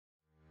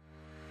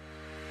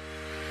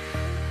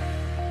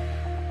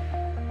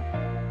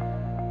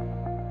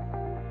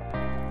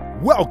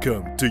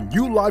Welcome to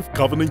New Life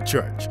Covenant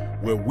Church,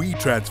 where we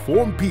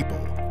transform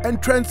people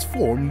and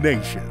transform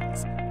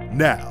nations.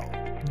 Now,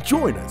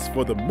 join us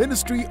for the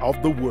ministry of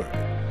the Word.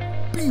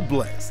 Be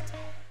blessed.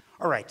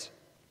 All right.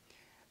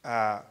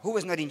 Who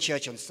was not in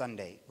church on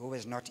Sunday? Who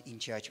was not in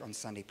church on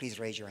Sunday? Please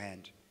raise your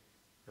hand.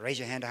 Raise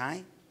your hand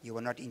high. You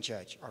were not in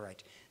church. All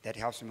right. That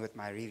helps me with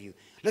my review.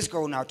 Let's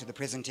go now to the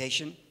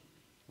presentation,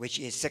 which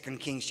is 2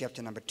 Kings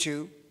chapter number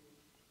 2,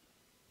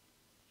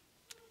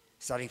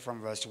 starting from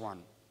verse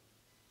 1.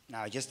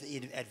 Now, just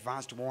an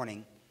advanced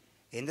warning.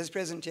 In this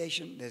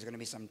presentation, there's going to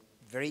be some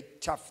very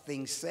tough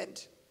things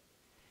said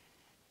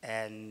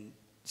and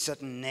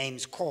certain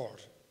names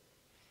called.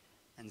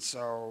 And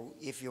so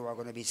if you are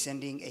going to be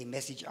sending a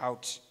message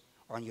out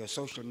on your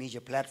social media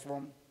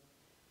platform,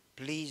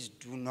 please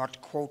do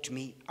not quote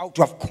me out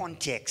of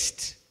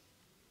context.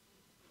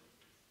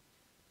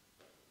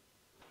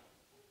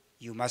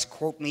 You must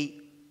quote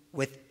me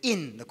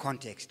within the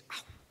context.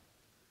 Ow.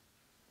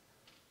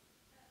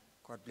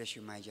 God bless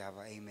you, my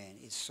Java. Amen.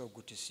 It's so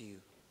good to see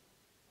you.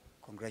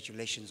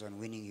 Congratulations on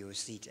winning your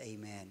seat.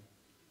 Amen.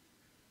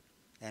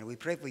 And we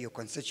pray for your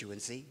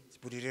constituency.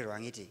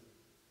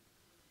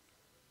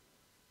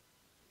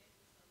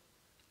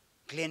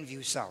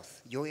 Glenview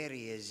South. Your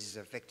area is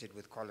affected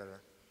with cholera.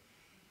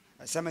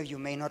 Some of you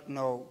may not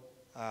know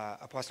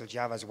Apostle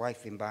Java's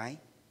wife, Imbai.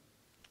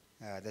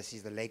 This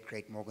is the late,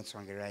 great Morgan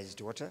Swangarai's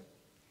daughter.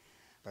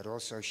 But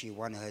also she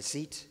won her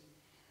seat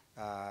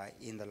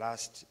in the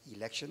last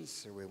elections.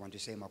 So we want to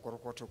say,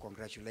 Makorokoto,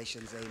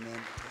 congratulations, amen.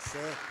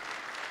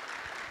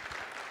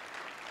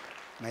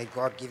 May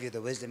God give you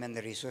the wisdom and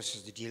the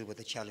resources to deal with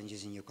the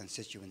challenges in your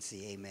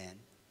constituency, amen.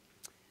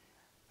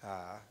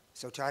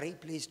 So Tari,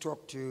 please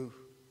talk to,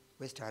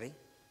 where's Tari?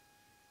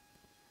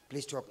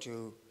 Please talk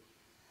to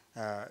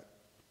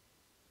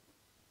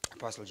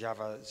Apostle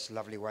Java's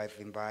lovely wife,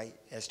 Imbai,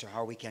 as to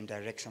how we can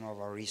direct some of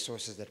our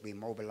resources that we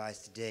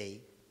mobilize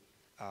today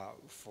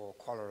for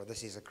cholera.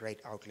 This is a great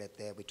outlet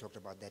there. We talked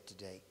about that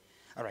today.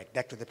 All right,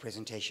 back to the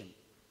presentation.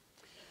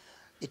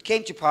 It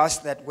came to pass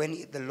that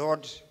when the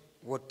Lord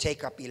would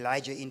take up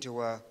Elijah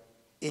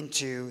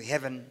into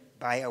heaven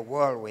by a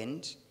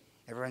whirlwind,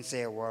 everyone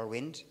say a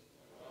whirlwind,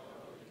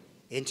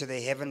 into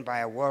the heaven by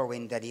a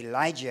whirlwind, that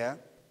Elijah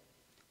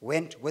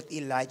went with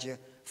Elijah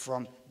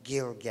from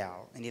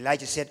Gilgal. And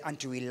Elijah said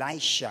unto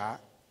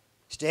Elisha,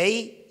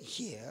 stay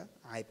here,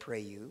 I pray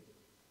you,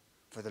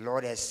 for the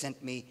Lord has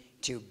sent me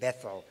to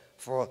Bethel.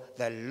 For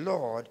the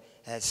Lord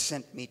has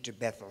sent me to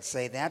Bethel.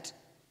 Say that.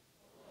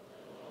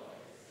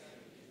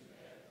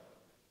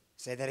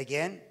 Say that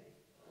again.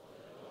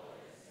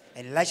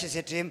 And Elisha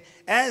said to him,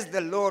 as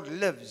the Lord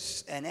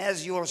lives, and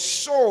as your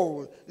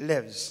soul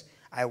lives,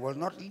 I will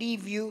not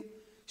leave you.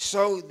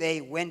 So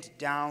they went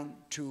down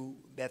to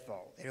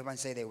Bethel. Everyone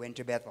say they went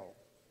to Bethel.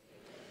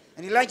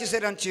 And Elijah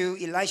said unto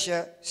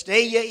Elisha,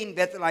 stay here in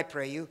Bethel, I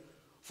pray you,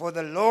 for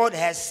the Lord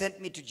has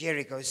sent me to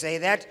Jericho. Say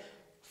that.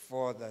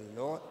 For the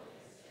Lord.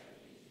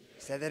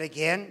 Say that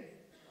again.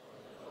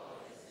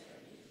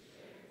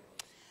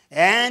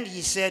 And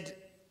he said,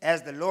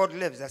 as the Lord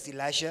lives, that's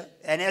Elisha,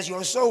 and as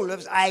your soul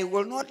lives, I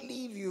will not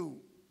leave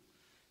you.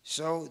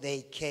 So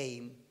they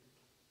came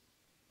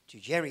to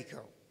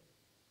Jericho.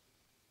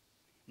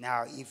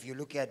 Now, if you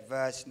look at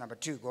verse number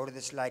 2, go to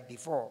the slide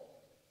before.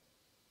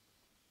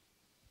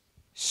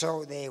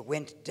 So they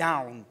went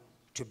down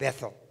to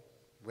Bethel.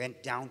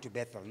 Went down to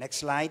Bethel. Next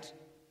slide.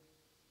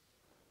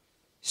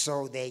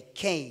 So they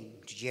came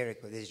to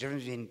Jericho. There's a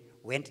difference between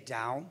went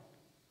down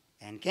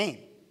and came.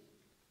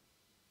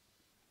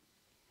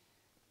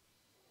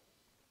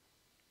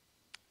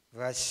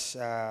 Verse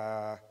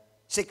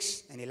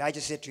 6. And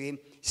Elijah said to him,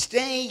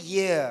 stay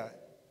here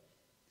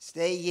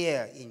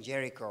in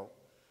Jericho,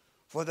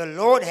 for the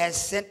Lord has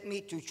sent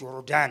me to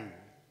Jordan.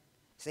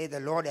 Say, the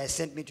Lord has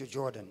sent me to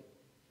Jordan.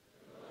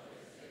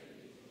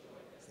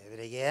 Say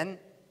that again.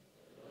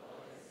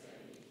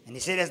 And he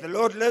said, as the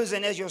Lord lives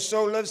and as your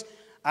soul lives,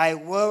 I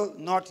will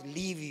not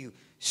leave you.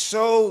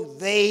 So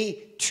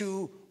they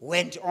too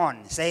went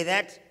on. Say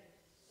that.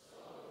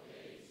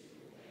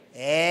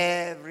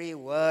 Every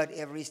word,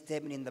 every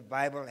statement in the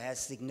Bible has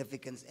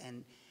significance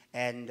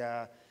and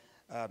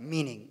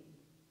meaning.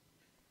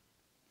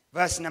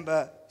 Verse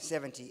number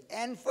 70.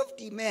 And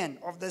 50 men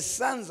of the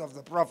sons of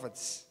the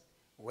prophets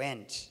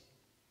went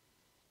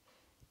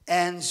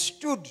and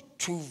stood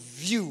to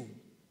view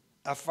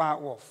afar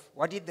off.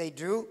 What did they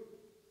do?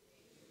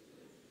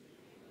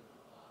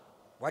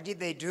 What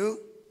did they do?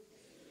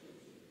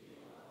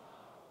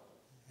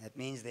 That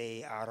means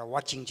they are a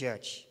watching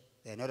church.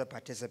 They're not a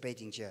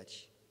participating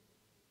church.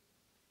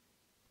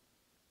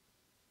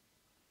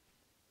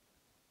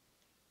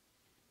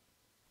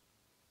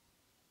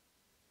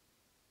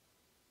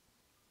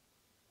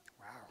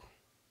 Wow.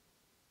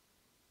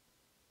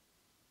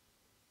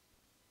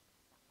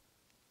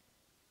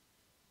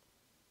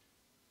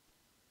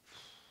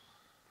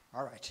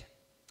 All right.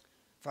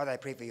 Father, I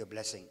pray for your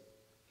blessing.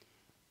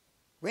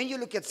 When you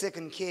look at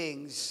 2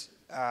 Kings,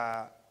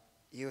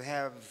 you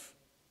have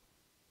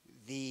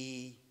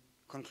the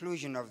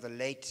conclusion of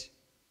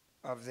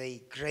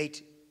the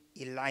great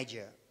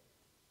Elijah,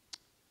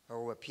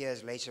 who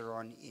appears later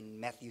on in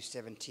Matthew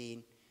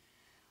 17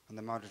 on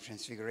the Mount of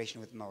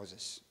Transfiguration with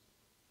Moses.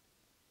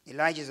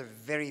 Elijah is a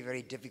very,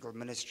 very difficult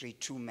ministry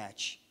to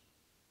match.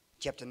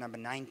 Chapter number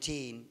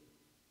 19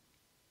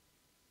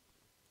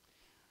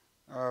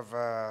 of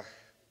 1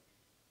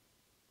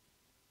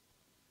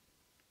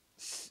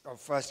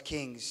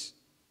 Kings,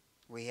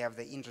 we have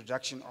the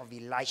introduction of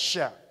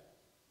Elisha,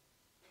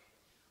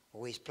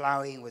 who is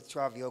plowing with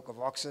 12 yoke of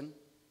oxen,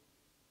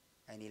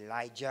 and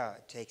Elijah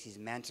takes his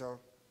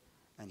mantle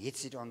and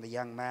hits it on the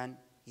young man.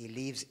 He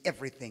leaves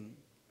everything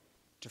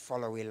to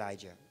follow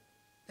Elijah.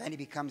 Then he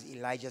becomes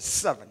Elijah's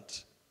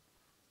servant.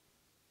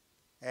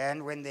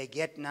 And when they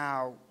get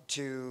now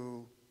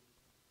to,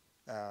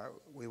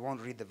 we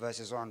won't read the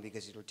verses on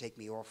because it will take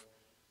me off.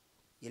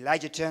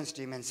 Elijah turns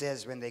to him and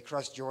says, when they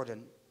cross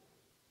Jordan,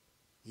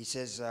 he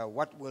says,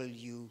 what will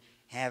you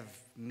have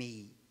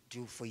me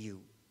do for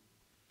you?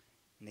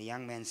 And the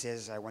young man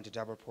says, I want a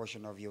double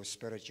portion of your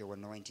spiritual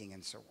anointing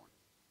and so on.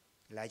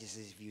 Elijah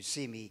says, if you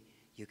see me,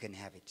 you can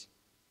have it.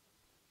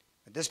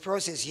 But this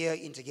process here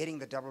into getting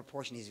the double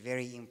portion is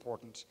very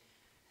important.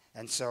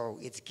 And so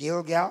it's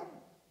Gilgal,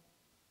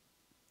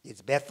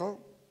 it's Bethel,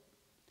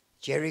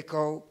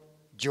 Jericho,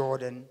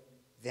 Jordan,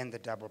 then the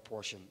double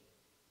portion.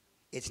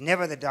 It's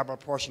never the double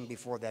portion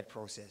before that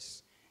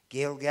process.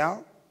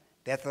 Gilgal,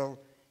 Bethel,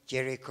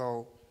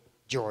 Jericho,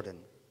 Jordan.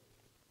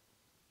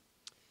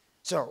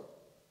 So,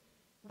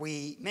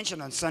 we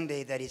mentioned on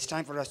Sunday that it's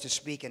time for us to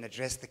speak and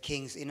address the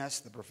kings in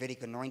us, the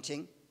prophetic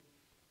anointing,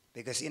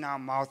 because in our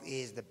mouth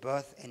is the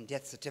birth and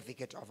death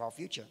certificate of our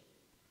future.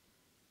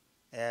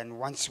 And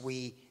once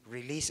we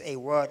release a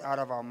word out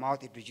of our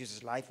mouth, it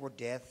produces life or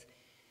death.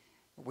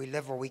 We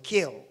live or we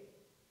kill.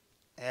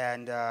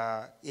 And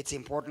it's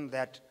important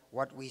that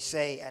what we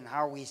say and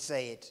how we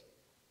say it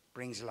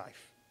brings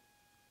life.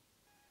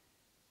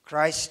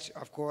 Christ,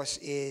 of course,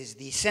 is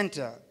the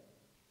center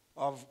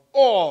of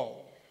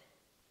all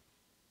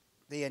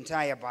the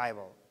entire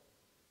Bible.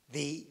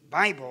 The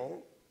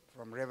Bible,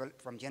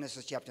 from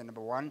Genesis chapter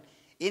number 1,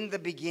 in the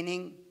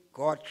beginning,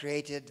 God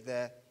created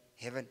the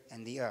heaven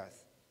and the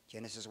earth.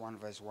 Genesis 1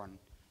 verse 1.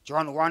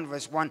 John 1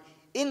 verse 1,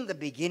 in the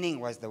beginning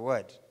was the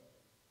Word.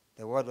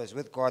 The Word was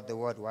with God, the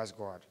Word was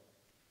God.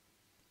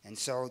 And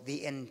so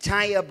the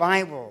entire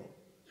Bible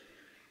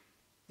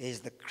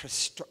is the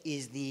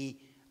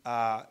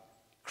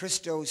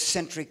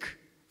Christocentric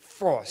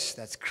force.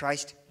 That's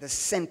Christ the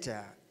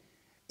center.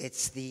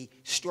 It's the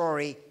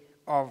story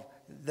of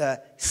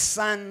the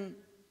Son,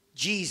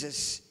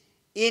 Jesus,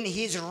 in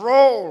his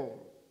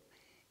role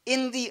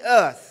in the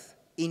earth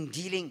in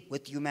dealing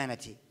with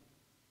humanity.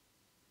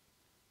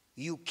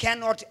 You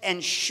cannot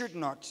and should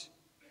not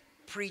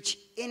preach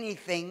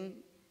anything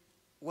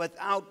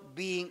without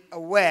being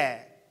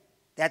aware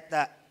that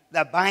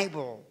the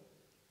Bible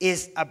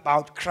is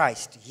about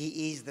Christ.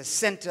 He is the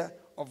center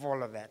of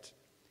all of that.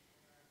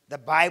 The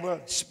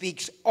Bible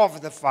speaks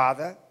of the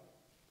Father.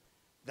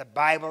 The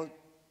Bible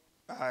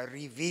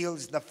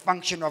reveals the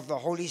function of the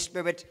Holy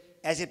Spirit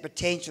as it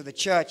pertains to the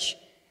church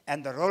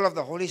and the role of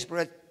the Holy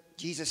Spirit.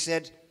 Jesus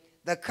said,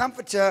 the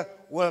Comforter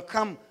will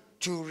come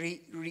to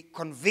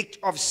convict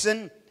of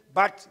sin,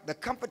 but the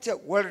Comforter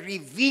will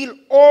reveal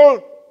all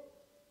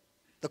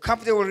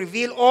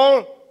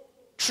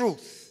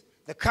truth.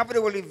 The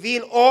Comforter will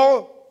reveal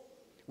all.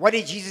 What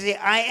did Jesus say?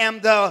 I am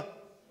the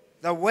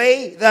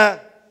way,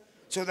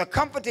 So the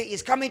Comforter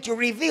is coming to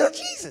reveal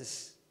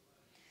Jesus.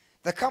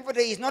 The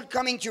Comforter is not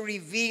coming to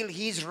reveal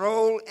his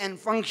role and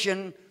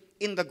function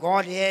in the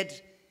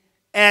Godhead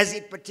as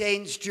it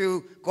pertains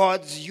to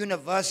God's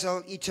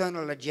universal,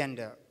 eternal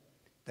agenda.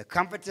 The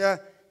Comforter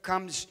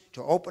comes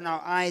to open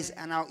our eyes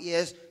and our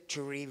ears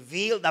to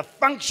reveal the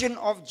function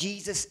of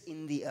Jesus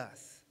in the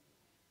earth.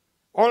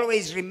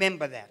 Always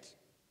remember that.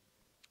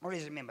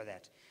 Always remember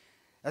that.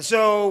 And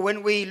so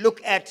when we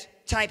look at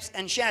types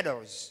and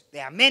shadows,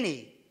 there are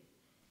many.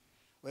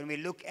 When we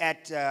look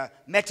at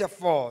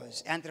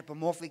metaphors,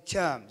 anthropomorphic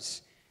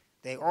terms,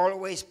 they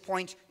always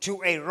point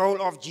to a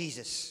role of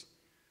Jesus.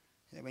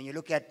 When you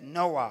look at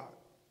Noah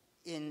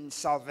in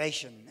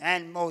salvation,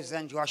 and Moses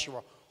and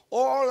Joshua,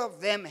 all of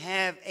them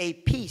have a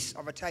piece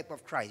of a type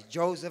of Christ.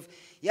 Joseph,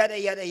 yada,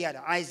 yada,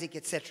 yada, Isaac,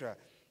 etc.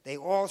 They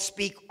all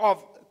speak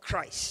of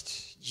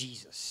Christ,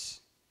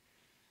 Jesus.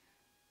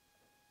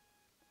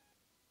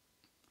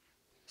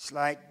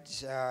 Slide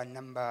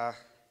number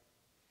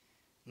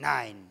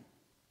 9.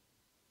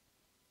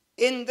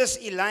 In this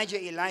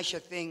Elijah-Elisha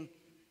thing,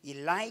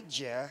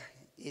 Elijah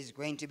is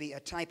going to be a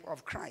type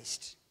of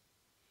Christ.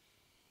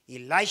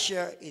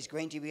 Elisha is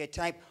going to be a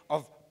type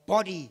of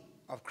body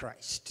of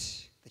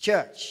Christ, the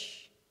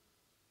church.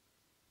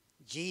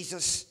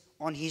 Jesus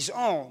on his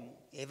own,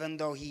 even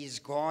though he is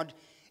God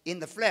in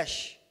the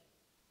flesh,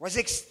 was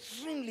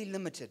extremely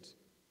limited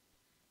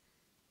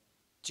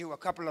to a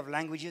couple of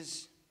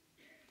languages,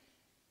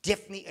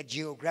 definitely a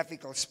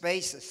geographical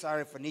space. A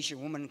Syrophoenician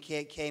woman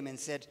came and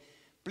said,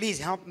 please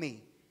help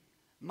me.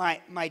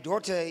 My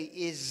daughter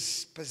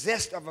is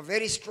possessed of a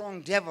very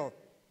strong devil.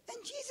 And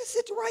Jesus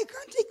said to her, I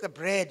can't take the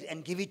bread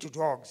and give it to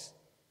dogs.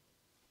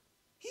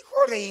 He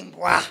called him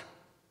Imbwa.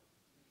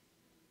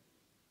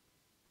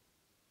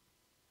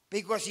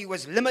 Because he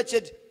was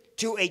limited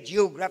to a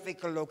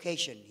geographical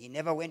location. He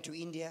never went to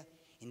India.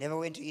 He never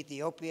went to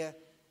Ethiopia.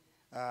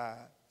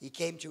 He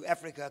came to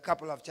Africa a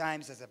couple of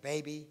times as a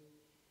baby,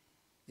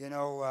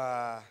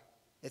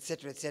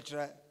 etc.,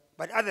 etc.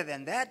 But other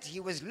than that, he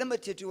was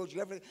limited to a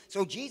geographical.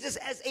 So Jesus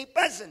as a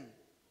person,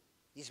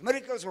 his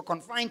miracles were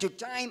confined to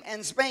time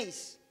and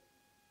space.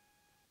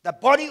 The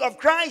body of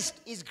Christ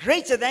is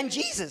greater than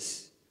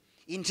Jesus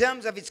in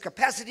terms of its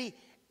capacity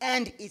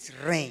and its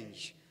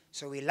range.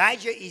 So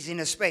Elijah is in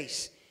a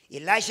space.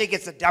 Elisha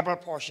gets a double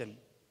portion.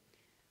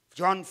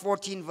 John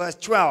 14 verse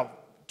 12,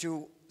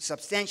 to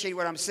substantiate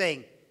what I'm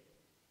saying.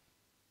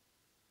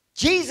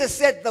 Jesus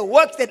said, the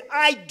work that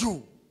I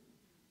do,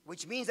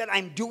 which means that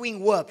I'm doing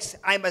works.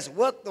 I must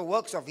work the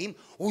works of him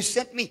who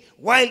sent me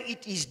while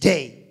it is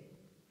day.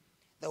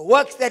 The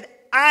works that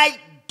I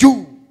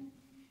do,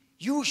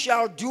 you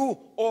shall do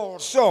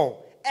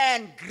also.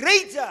 And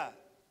greater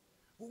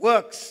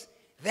works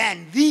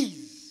than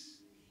these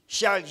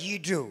shall you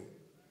do.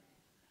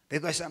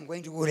 Because I'm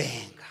going to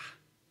Urenga.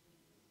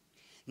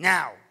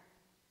 Now,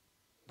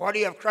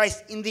 body of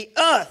Christ in the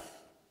earth,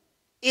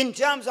 in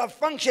terms of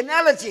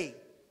functionality,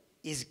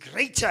 is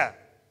greater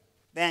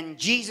than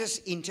Jesus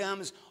in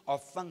terms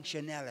of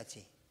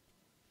functionality.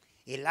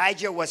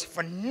 Elijah was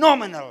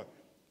phenomenal.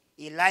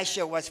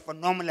 Elisha was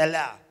phenomenal.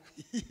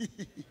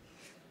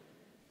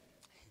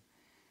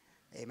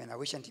 Amen. I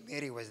wish Auntie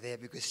Mary was there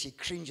because she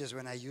cringes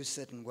when I use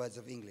certain words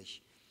of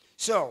English.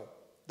 So,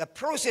 the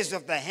process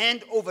of the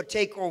handover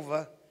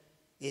takeover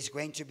is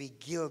going to be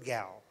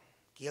Gilgal.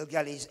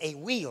 Gilgal is a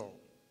wheel.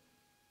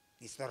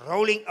 It's the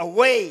rolling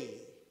away.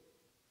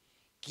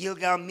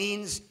 Gilgal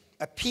means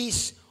a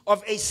piece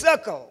of a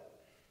circle,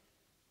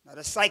 not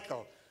a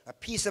cycle. A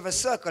piece of a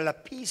circle, a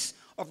piece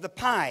of the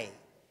pie.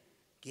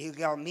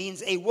 Gilgal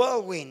means a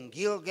whirlwind.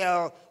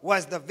 Gilgal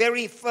was the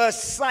very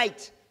first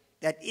site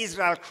that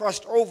Israel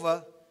crossed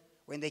over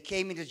when they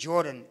came into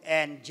Jordan.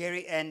 And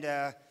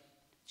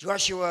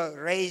Joshua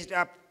raised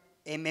up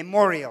a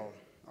memorial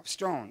of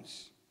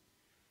stones.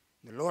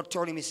 The Lord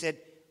told him, he said,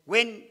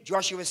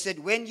 Joshua said,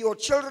 when your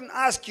children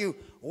ask you,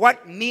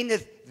 what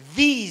meaneth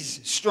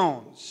these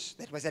stones?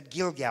 That was at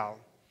Gilgal.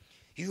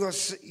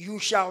 You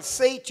shall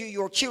say to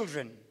your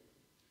children,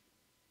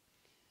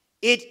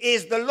 it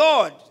is the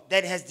Lord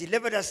that has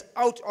delivered us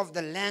out of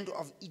the land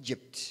of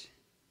Egypt.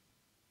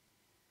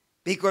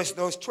 Because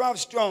those 12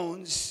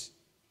 stones,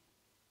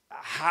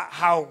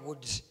 how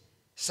would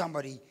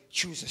somebody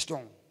choose a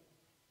stone?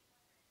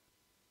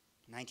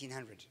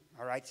 1900.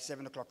 All right,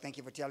 7 o'clock. Thank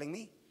you for telling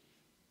me.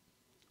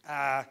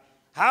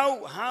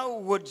 How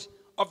would,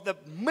 of the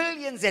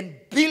millions and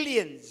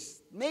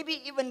billions,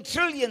 maybe even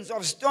trillions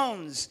of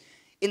stones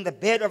in the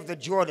bed of the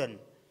Jordan,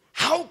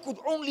 how could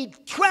only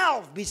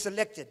 12 be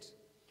selected?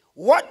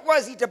 What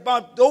was it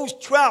about those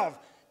 12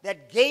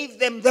 that gave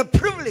them the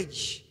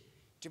privilege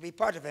to be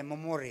part of a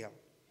memorial?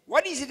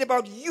 What is it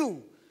about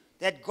you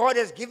that God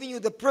has given you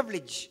the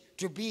privilege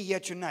to be here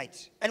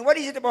tonight? And what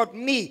is it about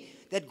me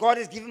that God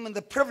has given me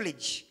the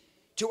privilege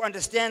to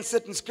understand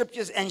certain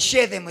scriptures and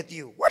share them with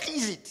you? What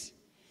is it?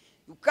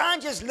 You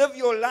can't just live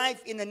your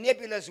life in a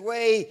nebulous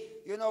way,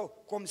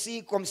 comme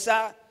ci, comme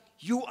ça.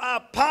 You are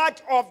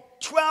part of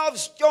 12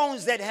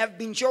 stones that have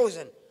been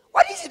chosen.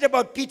 What is it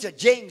about Peter,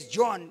 James,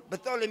 John,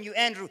 Bartholomew,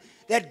 Andrew,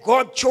 that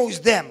God chose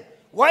them?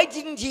 Why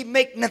didn't he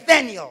make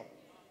Nathaniel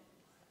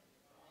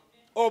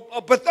or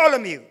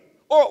Bartholomew?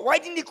 Or why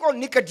didn't he call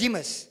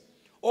Nicodemus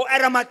or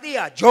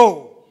Arimathea,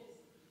 Joe,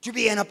 to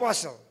be an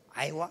apostle?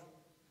 Iowa.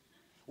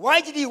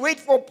 Why did he wait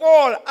for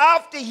Paul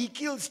after he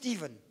killed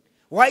Stephen?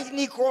 Why didn't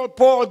he call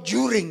Paul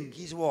during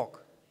his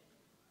walk?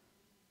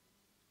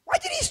 Why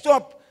did he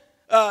stop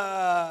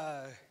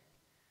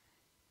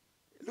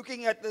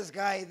looking at this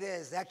guy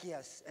there,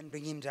 Zacchaeus, and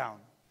bring him down?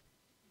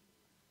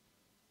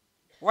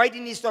 Why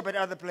didn't he stop at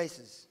other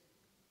places?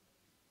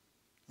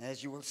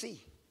 As you will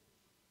see.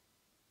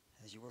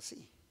 As you will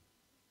see.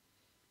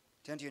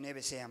 Turn to your neighbor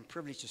and say, I'm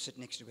privileged to sit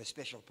next to a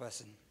special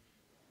person.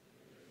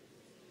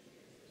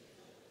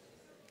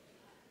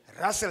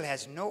 Russell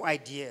has no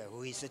idea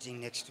who he's sitting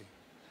next to.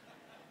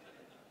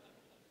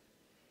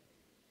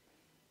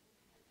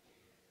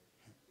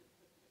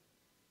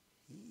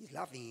 He's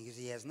laughing because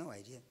he has no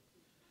idea.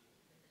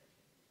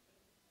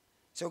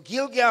 So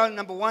Gilgal,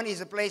 number one, is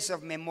a place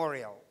of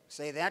memorial.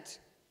 Say that.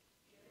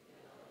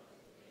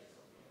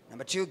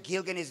 Number two,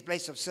 Gilgal is a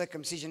place of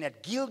circumcision.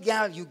 At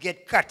Gilgal, you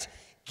get cut.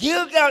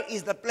 Gilgal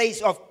is the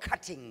place of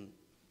cutting.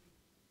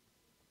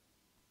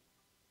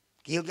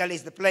 Gilgal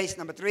is the place,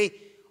 number three,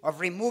 of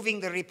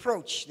removing the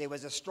reproach. There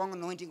was a strong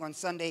anointing on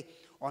Sunday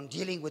on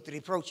dealing with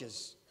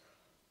reproaches.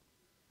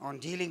 On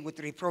dealing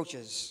with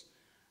reproaches.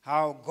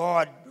 How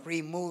God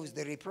removes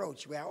the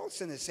reproach. We are all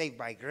sinners saved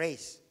by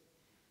grace.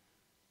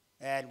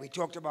 And we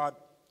talked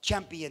about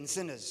champion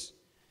sinners.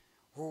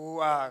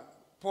 Who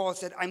Paul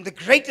said, I'm the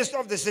greatest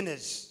of the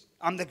sinners.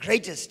 I'm the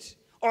greatest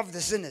of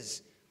the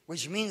sinners.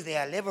 Which means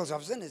there are levels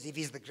of sinners. If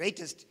he's the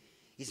greatest,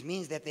 it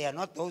means that they are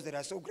not those that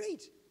are so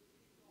great.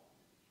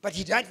 But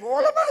he died for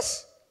all of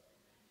us.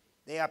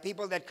 There are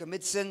people that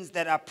commit sins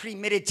that are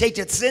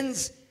premeditated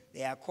sins.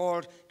 They are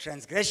called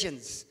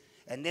transgressions.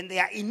 And then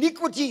there are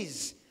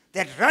iniquities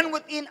that run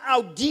within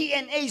our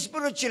DNA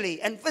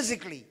spiritually and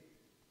physically.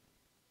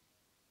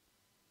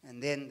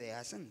 And then there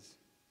are sins.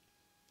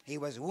 He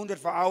was wounded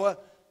for our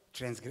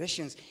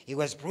transgressions. He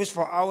was bruised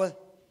for our...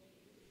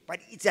 But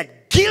it's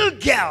at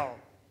Gilgal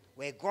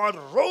where God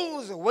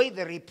rolls away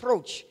the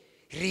reproach,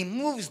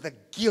 removes the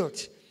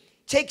guilt,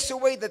 takes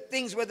away the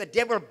things where the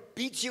devil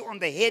beats you on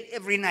the head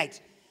every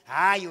night.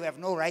 You have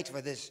no right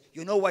for this.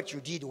 You know what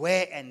you did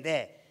where and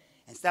there.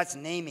 And starts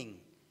naming.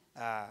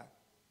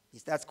 He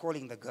starts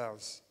calling the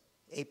girls.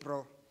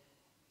 April.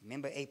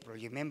 Remember April.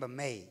 You remember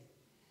May.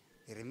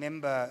 You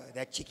remember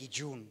that cheeky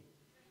June.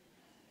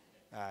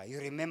 You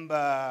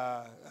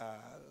remember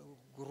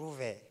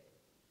Guruve.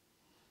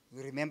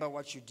 You remember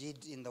what you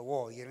did in the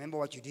war. You remember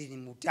what you did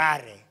in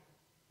Mutare.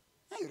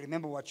 You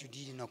remember what you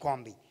did in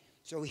Okombi.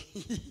 So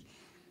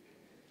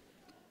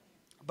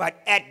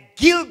but at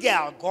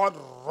Gilgal, God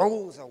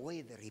rolls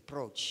away the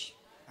reproach.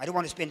 I don't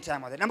want to spend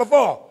time on that. Number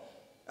 4,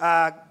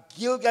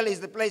 Gilgal is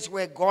the place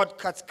where God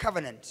cuts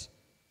covenant.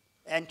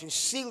 And to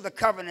seal the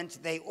covenant,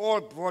 they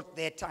all brought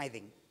their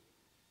tithing.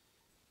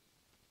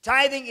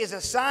 Tithing is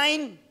a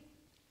sign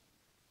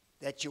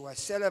that you are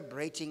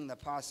celebrating the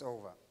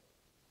Passover.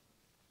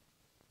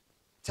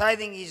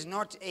 Tithing is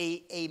not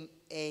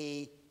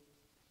a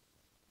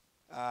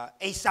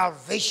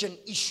salvation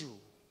issue.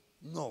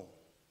 No.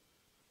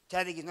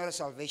 Tithing is not a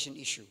salvation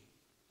issue.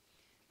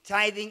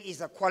 Tithing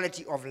is a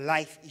quality of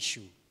life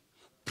issue.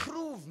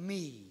 Prove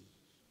me.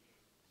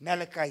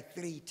 Malachi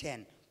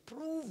 3:10.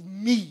 Prove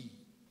me.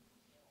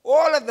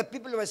 All of the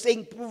people who were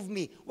saying, prove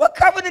me, were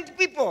covenant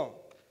people.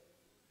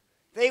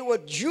 They were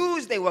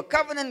Jews. They were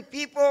covenant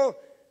people.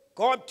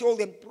 God told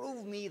them,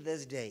 prove me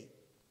this day.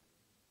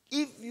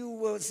 If you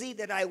will see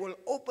that I will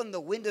open the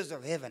windows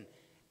of heaven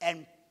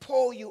and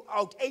pour you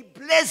out a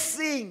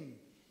blessing,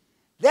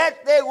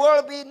 that there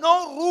will be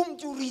no room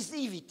to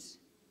receive it.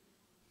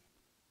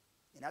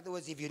 In other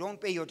words, if you don't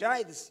pay your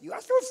tithes, you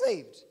are still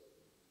saved.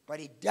 But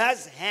it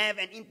does have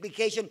an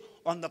implication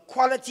on the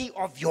quality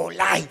of your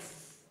life.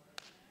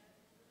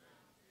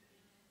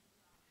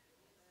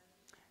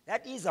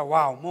 That is a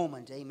wow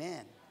moment,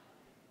 amen.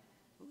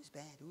 Who's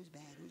bad, who's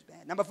bad, who's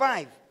bad? Number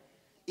 5,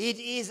 it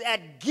is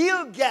at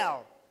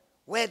Gilgal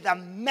where the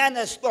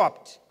manna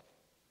stopped.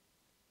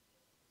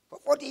 For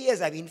 40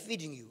 years I've been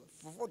feeding you.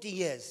 For 40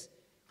 years,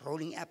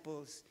 rolling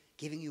apples,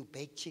 giving you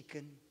baked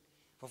chicken.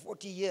 For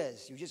 40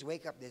 years, you just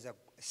wake up, there's a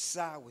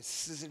sour with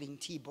sizzling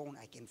T-bone.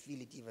 I can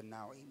feel it even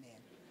now, amen.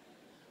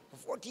 For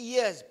 40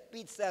 years,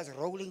 pizza's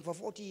rolling for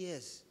 40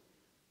 years.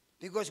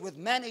 Because with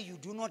manna, you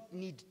do not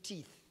need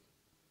teeth.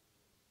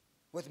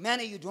 With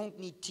manna, you don't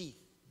need teeth.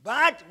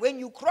 But when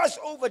you cross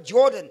over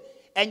Jordan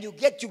and you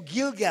get to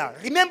Gilgal,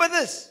 remember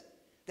this,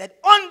 that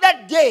on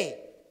that day,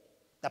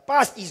 the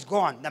past is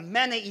gone. The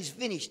manna is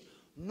finished.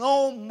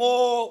 No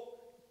more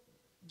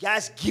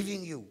just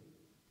giving you.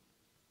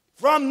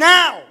 From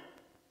now,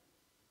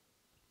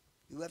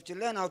 you have to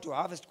learn how to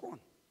harvest corn.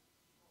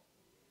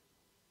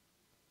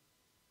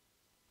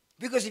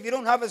 Because if you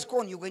don't harvest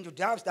corn, you're going to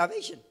die of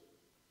starvation.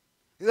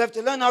 You have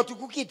to learn how to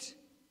cook it.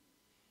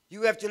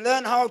 You have to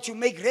learn how to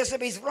make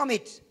recipes from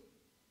it.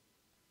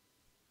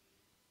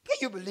 Can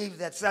you believe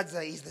that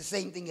sadza is the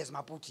same thing as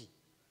maputi?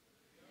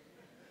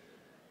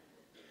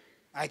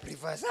 I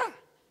prefer sa.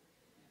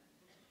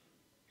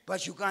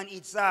 But you can't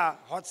eat sa,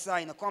 hot sa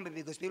in a combi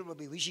because people will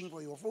be wishing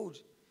for your food.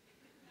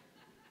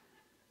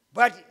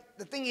 But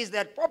the thing is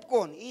that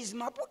popcorn is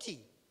maputi.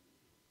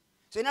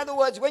 So in other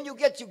words, when you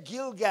get to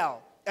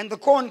Gilgal and the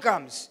corn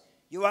comes,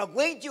 you are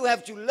going to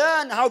have to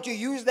learn how to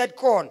use that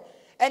corn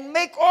and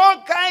make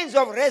all kinds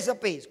of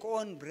recipes.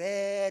 Corn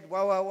bread,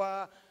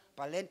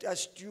 palenta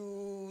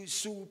stew,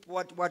 soup,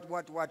 what.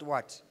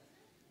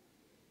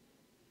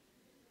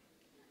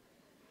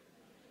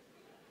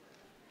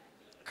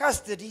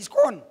 Custard is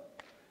corn.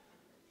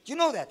 Do you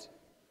know that?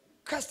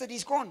 Custard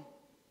is corn.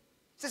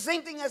 It's the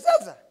same thing as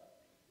salsa.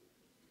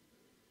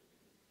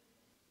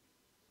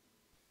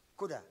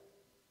 Kuda.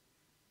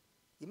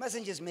 You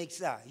mustn't just make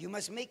sa. You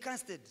must make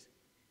custard.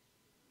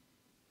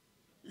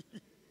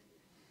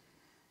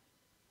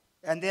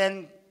 And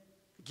then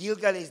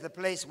Gilgal is the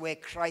place where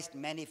Christ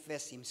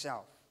manifests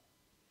himself.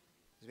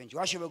 When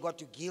Joshua got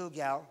to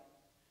Gilgal,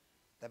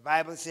 the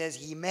Bible says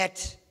he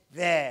met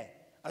there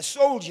a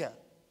soldier,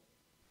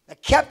 the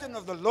captain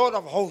of the Lord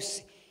of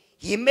hosts.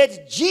 He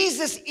met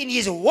Jesus in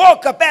his war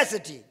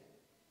capacity.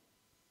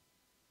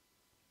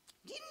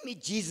 Didn't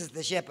meet Jesus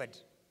the shepherd.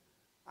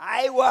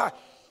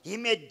 He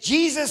met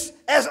Jesus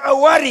as a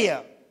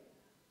warrior.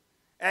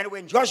 And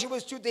when Joshua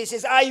stood there, he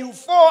says, are you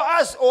for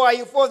us or are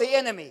you for the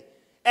enemy?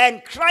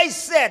 And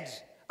Christ said,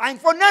 I'm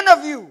for none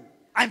of you.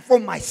 I'm for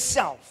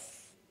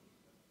myself.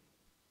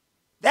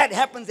 That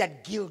happens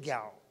at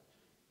Gilgal,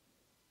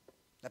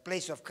 the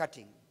place of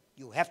cutting.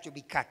 You have to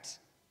be cut.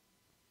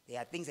 There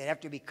are things that have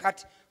to be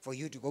cut for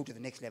you to go to the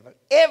next level.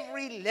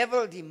 Every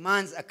level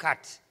demands a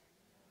cut.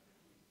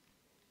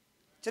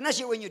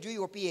 Tanashi, when you do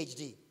your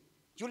PhD,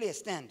 Julia,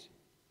 stand.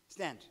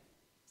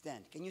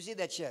 Stand. Can you see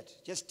that shirt?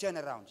 Just turn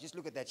around. Just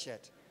look at that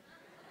shirt.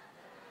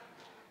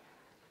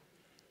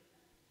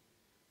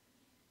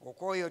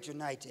 Okoyo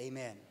tonight,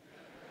 amen.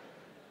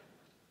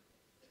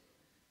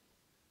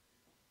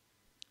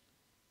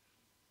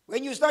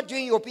 When you start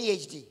doing your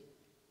PhD,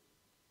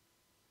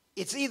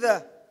 it's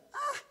either,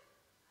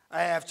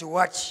 I have to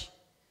watch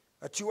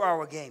a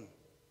 2-hour game,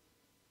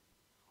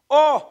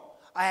 or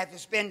I have to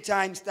spend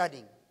time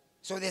studying.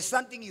 So there's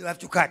something you have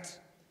to cut.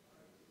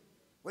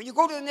 When you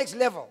go to the next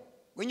level,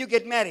 when you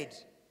get married,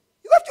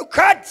 you have to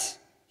cut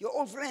your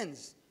old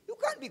friends. You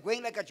can't be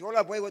going like a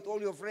Jola boy with all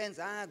your friends.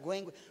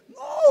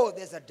 No,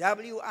 there's a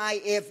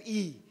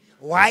WIFE,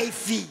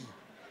 wifey,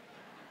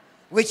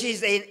 which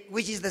is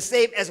the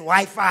same as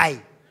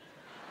Wi-Fi.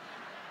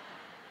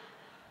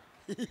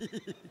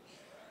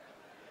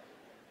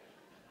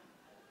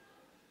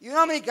 You know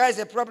how many guys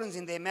have problems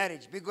in their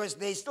marriage because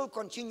they still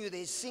continue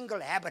their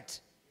single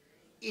habit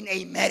in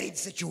a married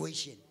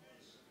situation.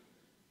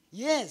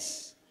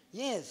 Yes,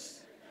 yes.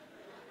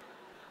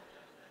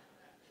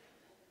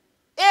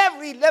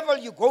 Every level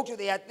you go to,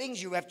 there are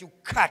things you have to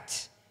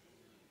cut.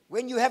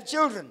 When you have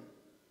children,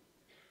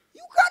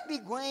 you can't be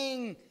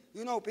going,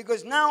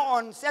 because now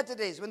on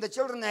Saturdays when the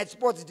children had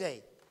sports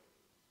day,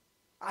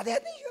 are there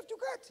things you have to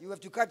cut? You have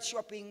to cut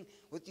shopping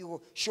with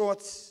your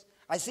shorts.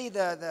 I see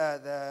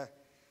the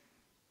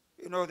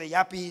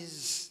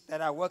yuppies that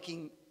are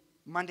working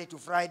Monday to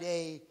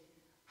Friday,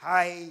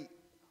 high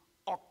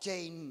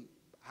octane,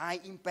 high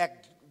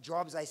impact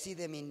jobs. I see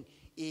them in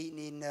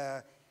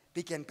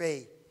Pick and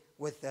Pay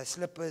with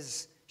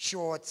slippers,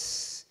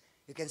 shorts.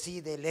 You can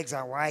see their legs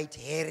are white,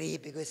 hairy,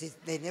 because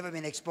they've never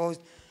been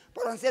exposed.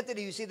 But on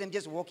Saturday, you see them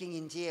just walking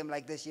in TM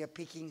like this here,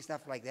 picking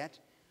stuff like that.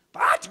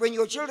 But when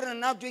your children are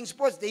now doing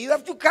sports day, you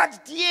have to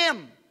cut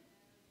TM.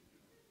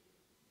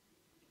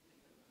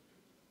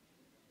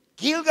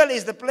 Gilgal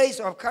is the place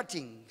of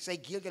cutting. Say,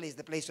 Gilgal is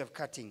the place of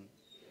cutting.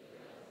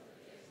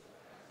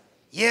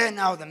 Hear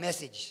now the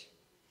message.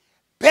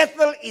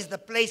 Bethel is the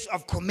place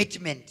of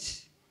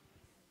commitment.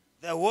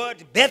 The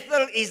word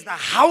Bethel is the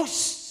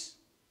house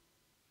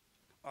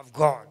of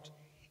God.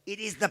 It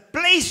is the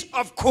place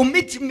of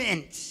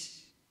commitment.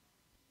 It's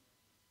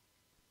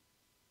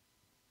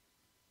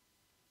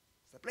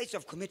the place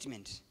of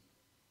commitment.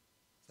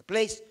 The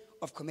place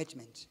of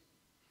commitment.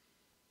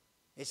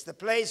 It's the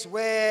place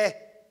where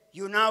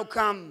you now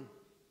come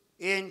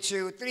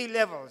into 3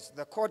 levels.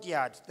 The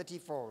courtyard,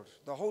 30-fold.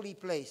 The holy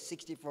place,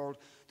 60-fold.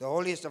 The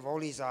holiest of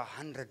holies,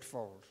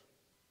 100-fold.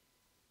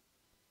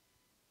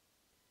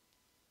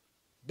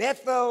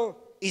 Bethel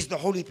is the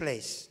holy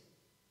place.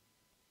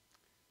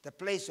 The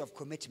place of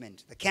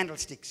commitment. The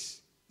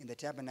candlesticks in the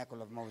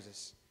tabernacle of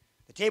Moses.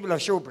 The table of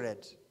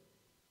showbread.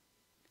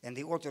 And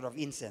the altar of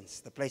incense,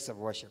 the place of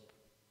worship.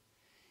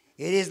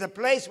 It is the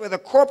place where the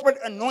corporate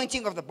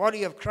anointing of the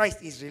body of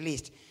Christ is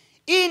released.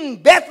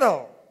 In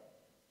Bethel,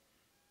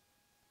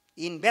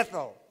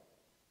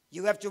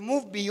 you have to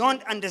move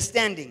beyond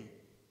understanding.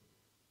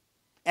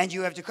 And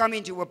you have to come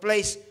into a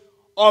place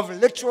of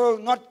literal,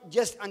 not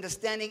just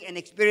understanding and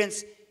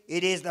experience.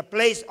 It is the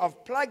place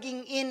of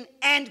plugging in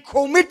and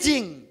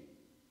committing.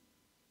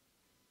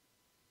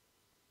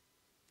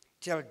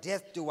 Till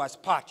death do us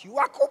part. You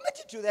are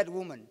committed to that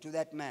woman, to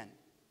that man.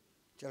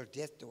 Till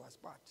death do us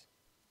part.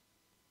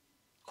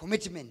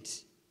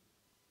 Commitment.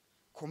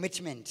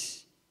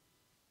 Commitment.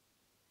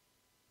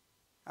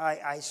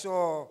 I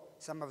saw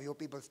some of your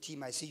people's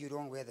team. I see you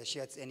don't wear the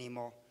shirts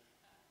anymore.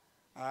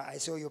 I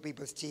saw your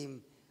people's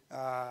team.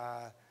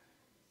 There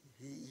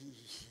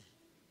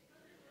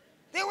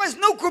was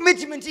no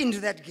commitment into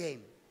that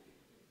game.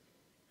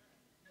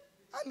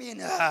 I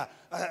mean, a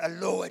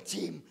lower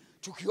team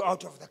took you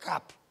out of the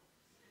cup.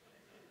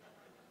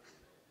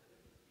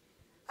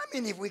 I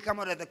mean, if we come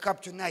out of the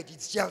cup tonight,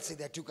 it's Chelsea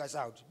that took us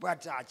out.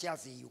 But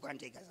Chelsea, you can't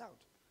take us out.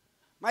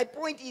 My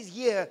point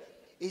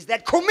is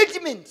that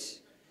commitment.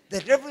 The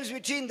difference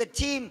between the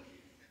team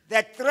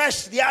that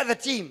thrashed the other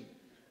team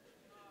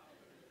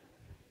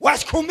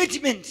was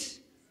commitment.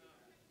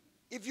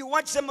 If you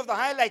watch some of the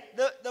highlights,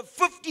 the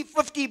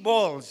 50-50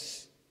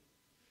 balls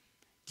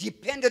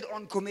depended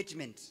on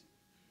commitment.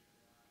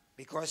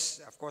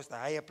 Because, of course, the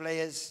higher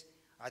players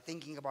are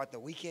thinking about the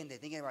weekend, they're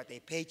thinking about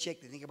their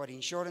paycheck, they're thinking about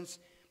insurance.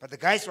 But the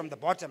guys from the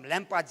bottom,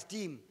 Lampard's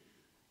team,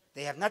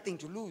 they have nothing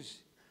to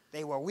lose.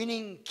 They were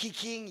winning,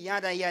 kicking,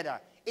 yada,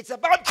 yada. It's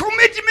about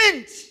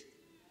commitment.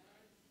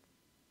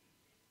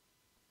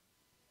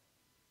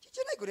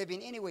 I could have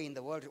been anywhere in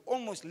the world,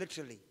 almost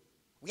literally.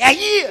 We are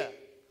here.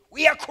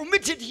 We are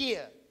committed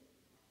here.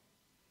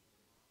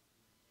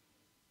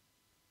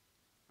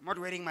 I'm not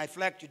wearing my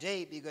flag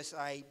today because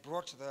I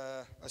brought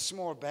a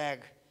small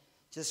bag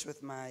just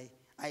with my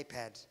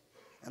iPad.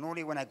 And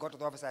only when I got to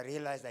the office, I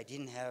realized I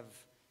didn't have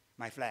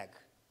my flag.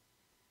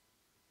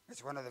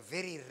 It's one of the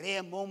very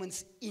rare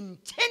moments in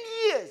 10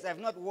 years I've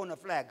not worn a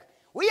flag.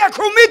 We are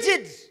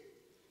committed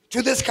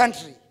to this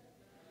country.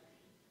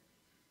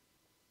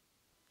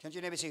 Can't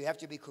you never say you have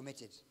to be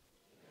committed?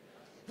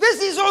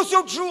 This is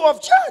also true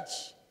of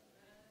church.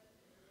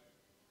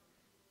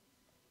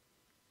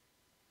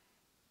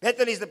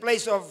 Bethel is the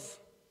place of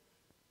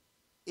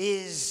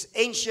is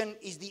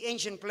the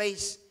ancient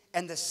place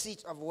and the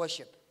seat of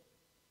worship.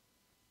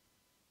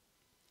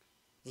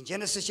 In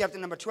Genesis chapter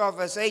number 12,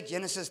 verse 8,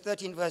 Genesis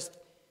 13, verse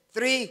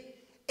 3,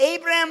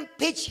 Abraham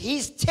pitched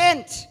his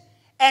tent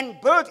and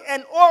built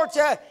an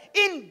altar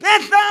in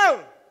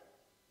Bethel.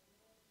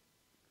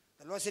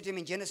 The Lord said to him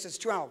in Genesis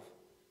 12,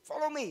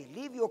 follow me,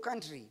 leave your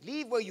country,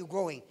 leave where you're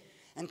going,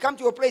 and come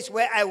to a place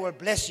where I will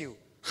bless you.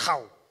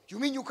 How? You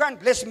mean you can't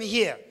bless me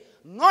here?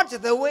 Not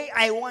the way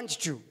I want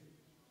to.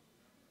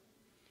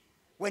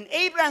 When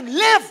Abraham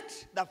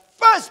left, the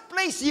first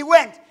place he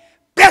went,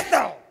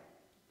 Bethel,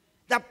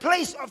 the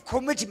place of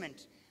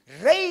commitment,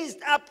 raised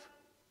up,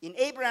 in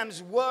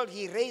Abraham's world,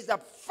 he raised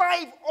up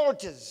 5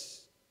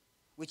 altars,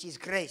 which is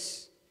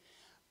grace.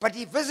 But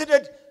he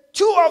visited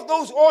 2 of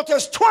those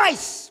altars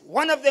twice.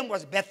 One of them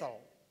was Bethel.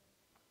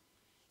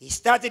 He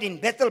started in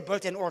Bethel,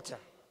 built an altar.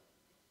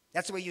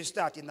 That's where you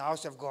start, in the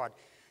house of God.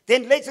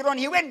 Then later on,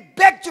 he went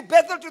back to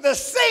Bethel to the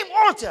same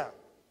altar.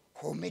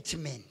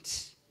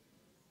 Commitment.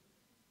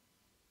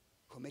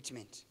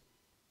 Commitment.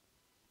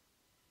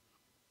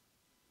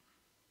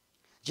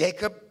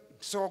 Jacob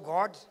saw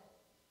God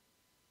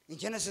in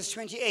Genesis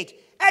 28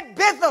 at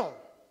Bethel.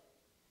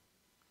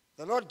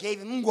 The Lord gave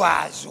him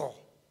ngwazo.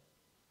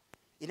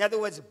 In other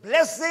words,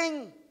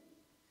 blessing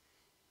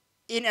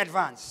in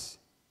advance.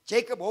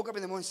 Jacob woke up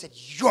in the morning and said,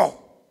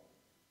 yo.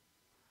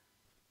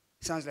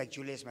 Sounds like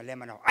Julius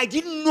Malema now. I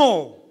didn't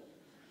know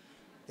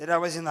that I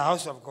was in the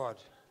house of God.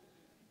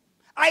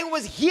 I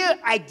was here,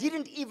 I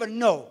didn't even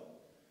know.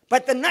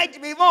 But the night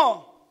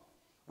before,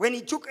 when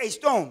he took a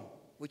stone,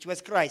 which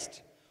was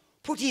Christ,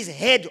 put his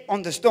head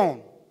on the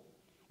stone,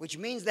 which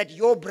means that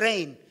your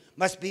brain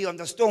must be on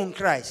the stone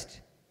Christ.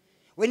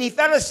 When he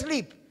fell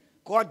asleep,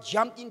 God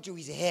jumped into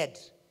his head.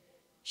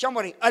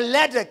 Somebody, a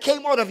ladder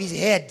came out of his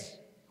head.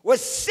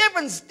 Was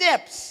 7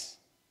 steps.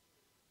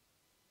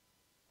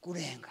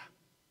 Kulenga.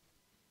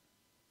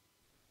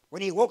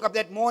 When he woke up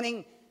that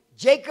morning,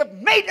 Jacob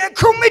made a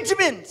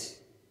commitment.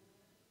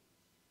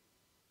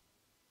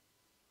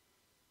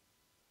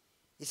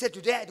 He said,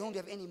 today I don't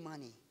have any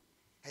money.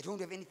 I don't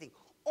have anything.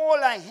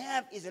 All I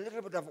have is a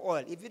little bit of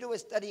oil. If you do a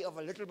study of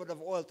a little bit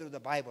of oil through the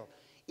Bible,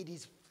 it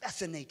is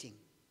fascinating,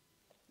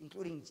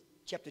 including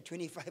chapter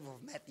 25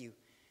 of Matthew,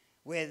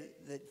 where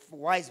the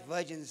wise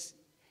virgins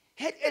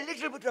had a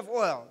little bit of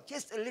oil,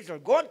 just a little.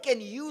 God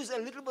can use a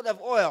little bit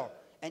of oil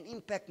and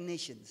impact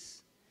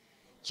nations.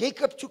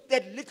 Jacob took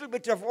that little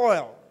bit of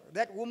oil.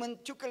 That woman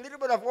took a little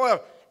bit of oil,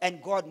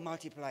 and God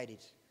multiplied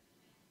it.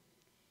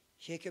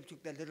 Jacob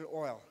took that little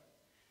oil,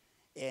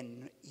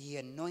 and he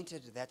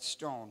anointed that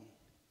stone.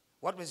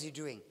 What was he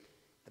doing?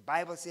 The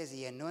Bible says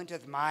he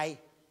anointed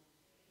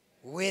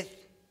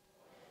with.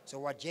 So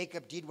what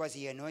Jacob did was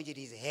he anointed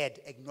his head,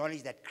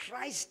 acknowledged that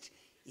Christ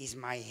is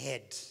my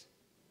head.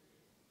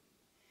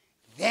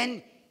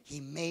 Then he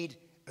made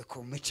a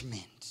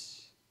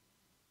commitment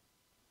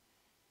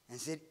and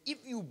said,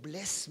 if you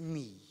bless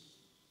me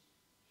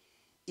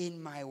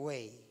in my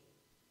way,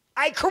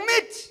 I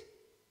commit.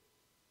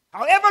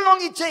 However long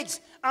it takes,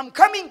 I'm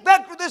coming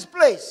back to this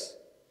place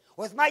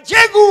with my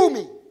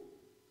jegumi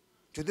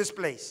to this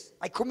place.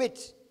 I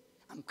commit.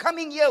 I'm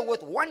coming here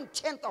with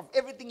 1/10 of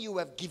everything you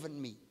have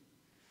given me.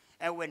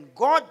 And when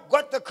God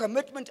got the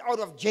commitment out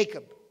of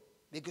Jacob,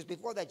 because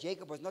before that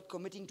Jacob was not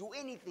committing to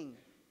anything.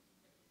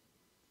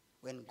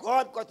 When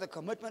God got the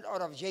commitment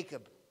out of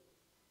Jacob,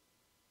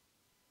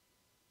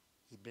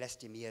 he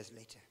blessed him years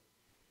later.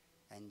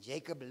 And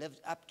Jacob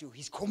lived up to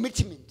his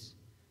commitment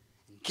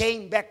and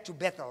came back to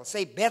Bethel.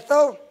 Say,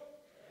 Bethel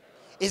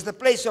is the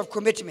place of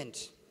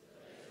commitment.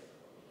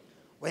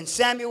 When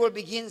Samuel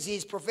begins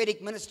his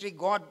prophetic ministry,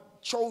 God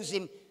chose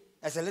him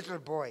as a little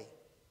boy.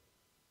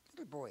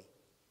 Little boy.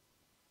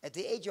 At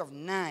the age of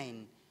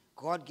 9,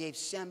 God gave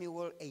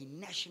Samuel a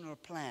national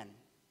plan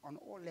on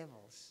all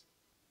levels.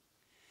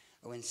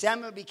 When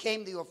Samuel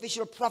became the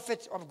official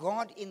prophet of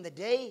God in the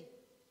day,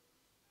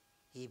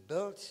 he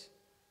built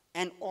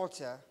an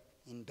altar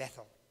in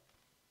Bethel.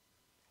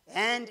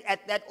 And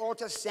at that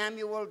altar,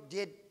 Samuel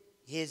did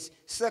his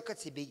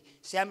circuits.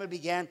 Samuel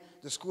began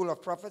the school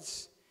of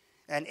prophets.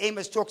 And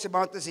Amos talks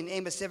about this in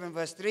Amos 7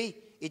 verse 3.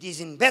 It is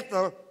in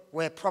Bethel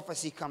where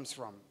prophecy comes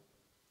from.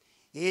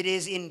 It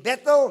is in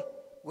Bethel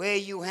where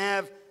you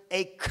have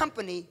a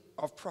company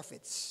of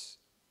prophets.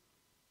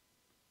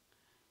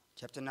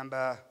 Chapter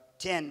number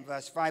 10,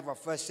 verse 5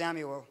 of 1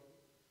 Samuel,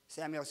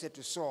 Samuel said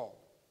to Saul,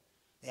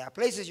 there are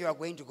places you are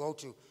going to go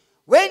to.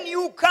 When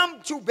you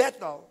come to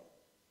Bethel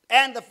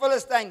and the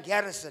Philistine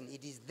garrison,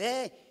 it is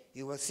there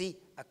you will see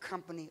a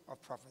company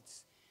of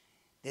prophets.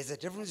 There's a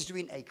difference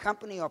between a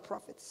company of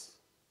prophets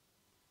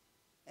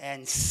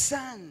and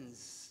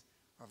sons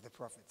of the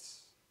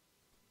prophets.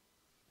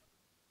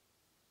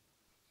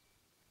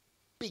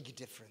 Big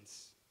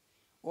difference.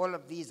 All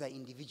of these are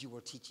individual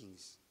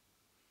teachings,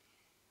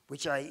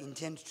 which I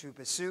intend to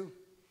pursue.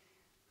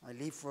 I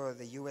leave for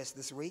the U.S.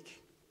 this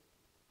week,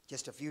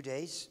 just a few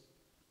days.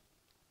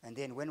 And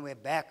then when we're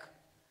back,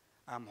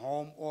 I'm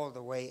home all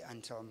the way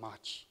until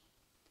March.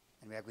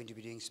 And we are going to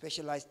be doing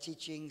specialized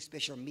teaching,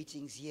 special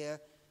meetings here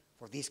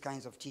for these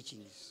kinds of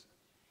teachings,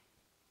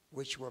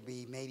 which will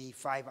be maybe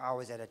 5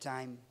 hours at a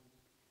time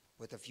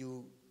with a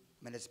few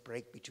minutes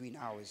break between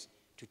hours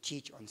to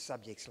teach on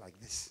subjects like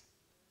this.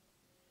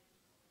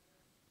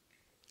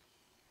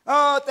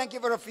 Oh, thank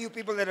you for a few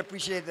people that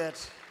appreciate that.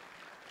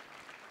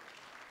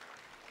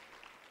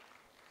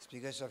 It's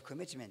because of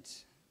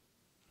commitment.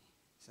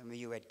 Some of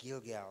you at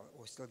Gilgal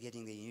are still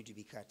getting the you need to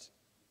be cut.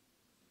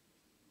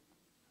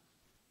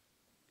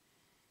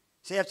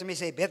 Say after me,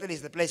 say, Bethel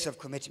is the place of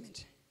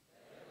commitment.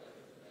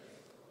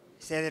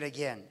 Say that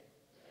again.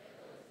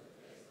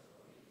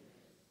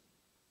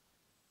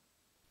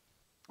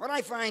 What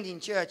I find in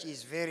church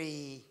is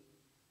very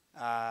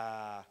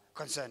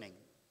concerning.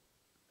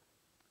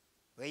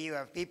 Where you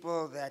have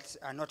people that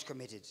are not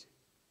committed.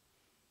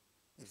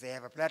 If they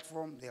have a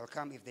platform, they'll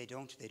come. If they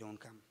don't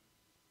come.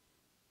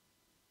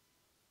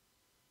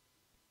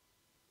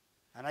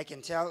 And I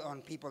can tell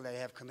on people that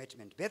have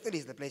commitment. Bethel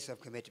is the place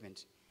of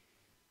commitment.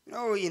 You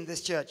know, in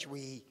this church,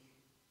 we,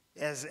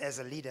 as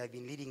a leader, I've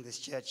been leading this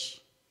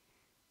church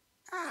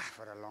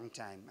for a long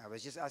time. I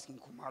was just asking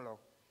Kumalo,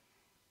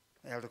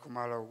 Elder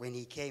Kumalo, when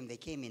he came, they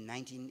came in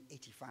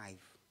 1985.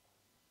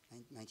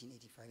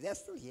 1985. They're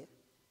still here.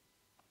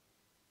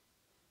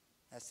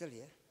 They're still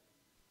here.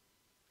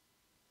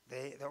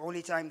 The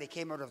only time they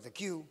came out of the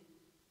queue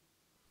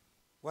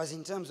was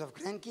in terms of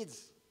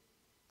grandkids.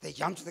 They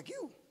jumped the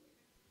queue.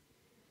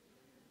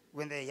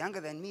 When they're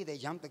younger than me, they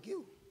jump the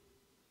queue.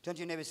 Don't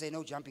you never say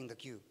no jumping the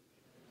queue?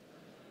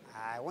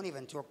 I won't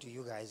even talk to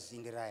you guys,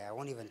 Indirai. I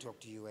won't even talk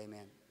to you,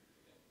 amen.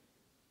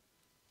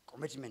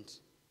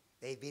 Commitment.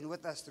 They've been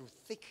with us through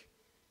thick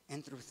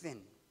and through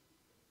thin.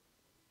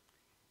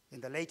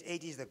 In the late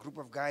 80s, the group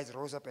of guys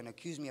rose up and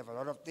accused me of a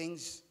lot of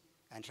things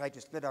and tried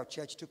to split our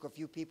church, took a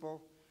few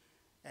people,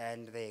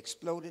 and they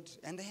exploded.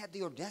 And they had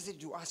the audacity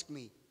to ask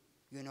me,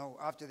 you know,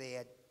 after they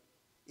had,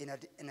 in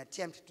an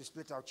attempt to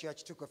split our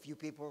church, took a few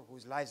people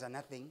whose lives are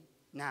nothing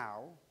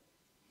now.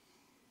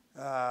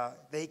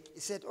 They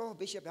said, oh,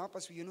 Bishop, help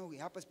us, you know,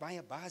 help us buy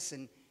a bus,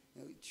 and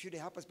should they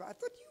help us buy? I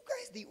thought, you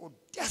guys, the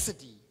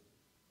audacity,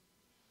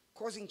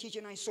 causing Chichi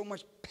and I so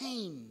much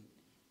pain,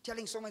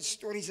 telling so much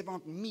stories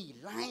about me,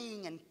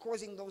 lying and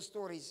causing those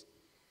stories.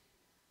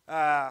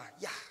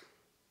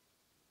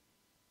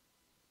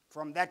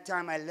 From that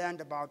time, I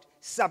learned about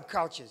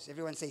subcultures.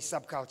 Everyone say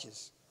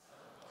subcultures.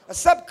 A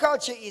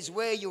subculture is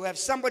where you have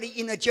somebody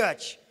in a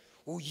church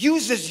who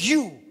uses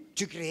you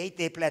to create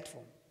their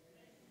platform.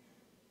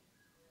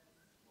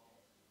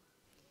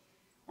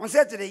 On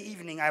Saturday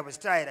evening, I was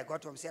tired. I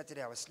got home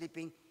Saturday, I was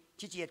sleeping.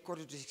 Chichi at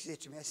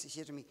 5:45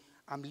 said to me,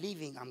 I'm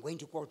leaving, I'm going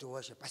to call to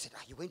worship. I said,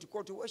 are you going to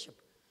call to worship?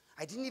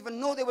 I didn't even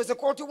know there was a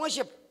call to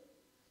worship.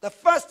 The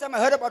first time I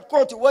heard about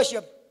call to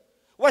worship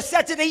was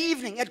Saturday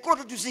evening at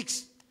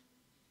 5:45.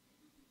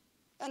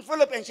 And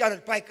Philip and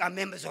Charlotte Pike are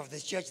members of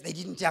this church. They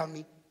didn't tell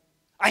me.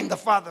 I'm the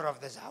father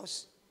of this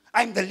house.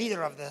 I'm the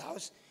leader of the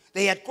house.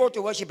 They had called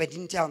to worship, but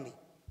didn't tell me.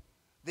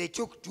 They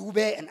took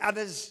Dube and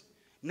others,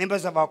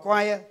 members of our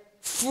choir,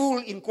 full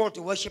in call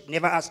to worship,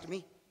 never asked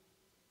me.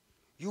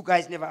 You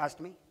guys never asked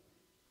me.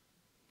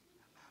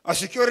 Our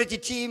security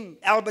team,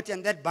 Albert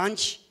and that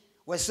bunch,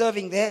 were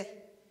serving there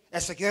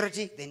as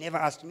security. They never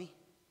asked me.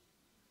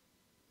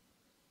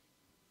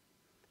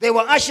 They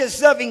were ushers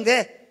serving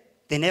there.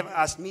 They never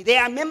asked me. They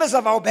are members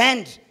of our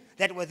band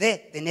that were there.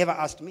 They never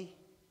asked me.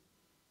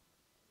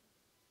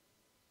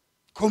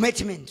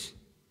 Commitment.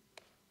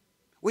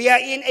 We are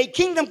in a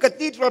Kingdom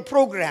Cathedral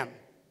program.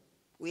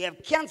 We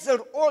have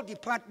cancelled all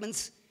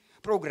departments'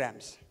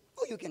 programs.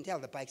 Oh, you can tell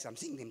the Pikes I'm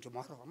seeing them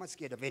tomorrow. I'm not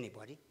scared of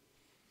anybody.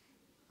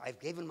 I've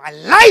given my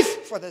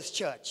life for this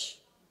church,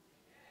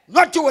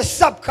 not to a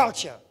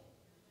subculture.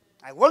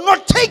 I will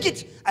not take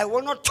it. I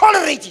will not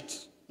tolerate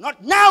it.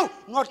 Not now,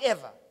 not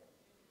ever.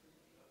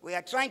 We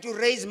are trying to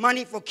raise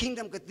money for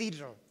Kingdom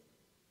Cathedral.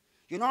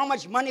 You know how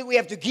much money we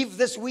have to give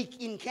this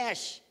week in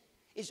cash?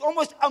 It's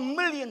almost $1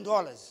 million.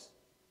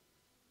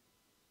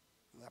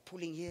 We are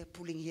pulling here,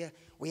 pulling here.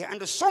 We are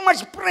under so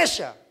much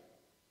pressure.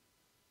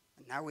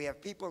 And now we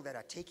have people that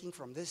are taking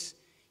from this,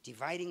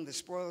 dividing the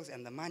spoils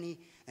and the money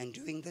and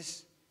doing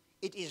this.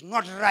 It is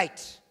not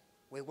right.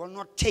 We will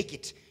not take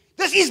it.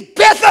 This is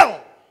Bethel.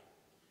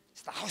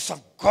 It's the house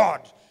of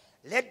God,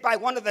 led by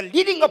one of the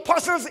leading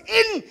apostles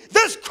in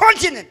this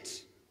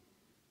continent.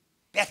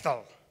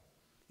 Bethel.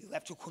 You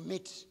have to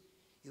commit.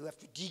 You have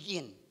to dig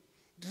in.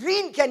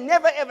 Green can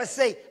never ever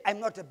say, I'm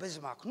not a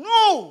Bismark.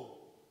 No!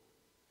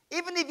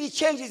 Even if he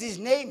changes his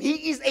name,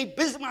 he is a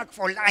Bismark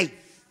for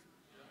life.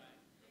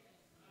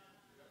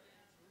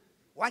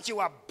 Once you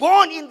are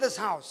born in this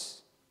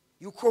house,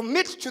 you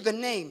commit to the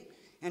name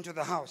and to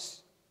the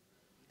house.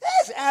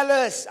 There's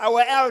Alice,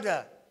 our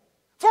elder.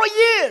 For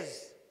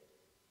years.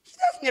 She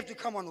doesn't have to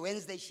come on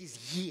Wednesday. She's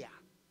here.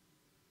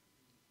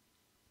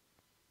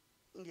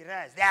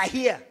 They are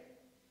here.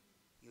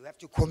 You have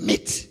to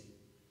commit.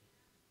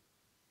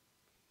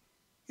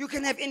 You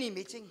can have any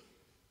meeting.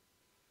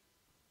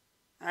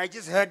 I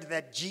just heard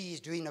that G is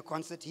doing a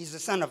concert. He's the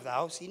son of the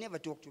house. He never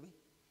talked to me.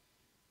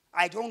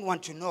 I don't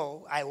want to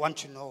know. I want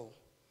to know.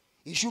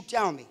 He should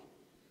tell me.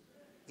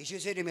 You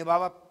should say to me,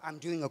 Baba, I'm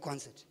doing a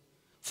concert.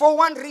 For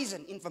one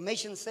reason,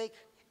 information's sake.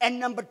 And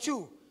number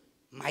two,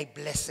 my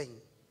blessing.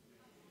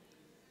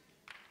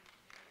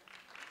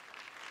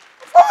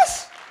 Of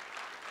course.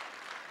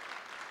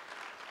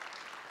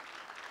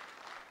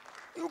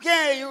 You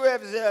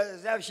have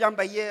Zav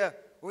Shamba here,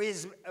 who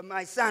is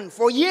my son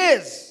for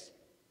years.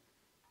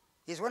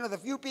 He's one of the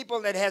few people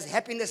that has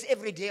happiness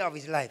every day of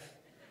his life.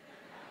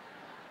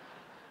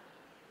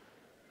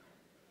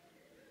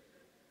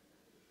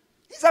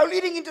 He's our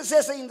leading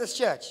intercessor in this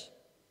church.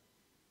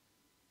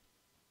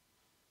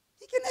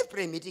 He can have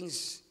prayer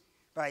meetings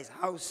by his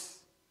house.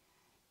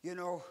 You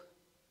know,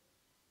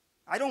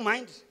 I don't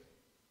mind.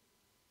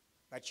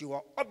 But you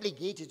are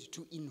obligated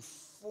to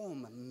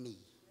inform me.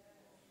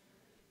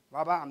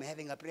 Baba, I'm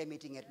having a prayer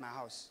meeting at my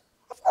house.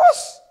 Of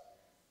course.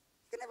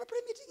 You can have a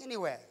prayer meeting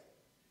anywhere.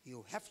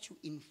 You have to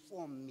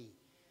inform me.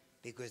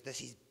 Because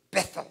this is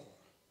Bethel,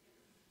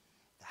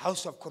 the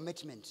house of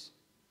commitment.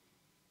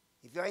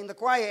 If you are in the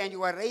choir and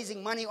you are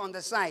raising money on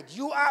the side,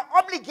 you are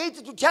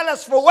obligated to tell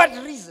us for what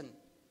reason.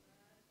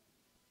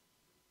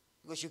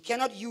 Because you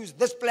cannot use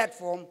this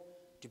platform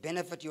to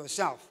benefit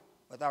yourself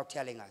without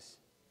telling us.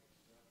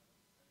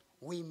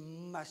 We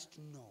must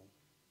know.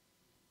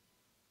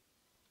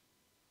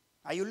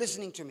 Are you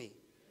listening to me?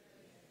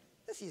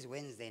 This is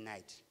Wednesday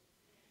night.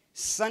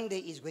 Sunday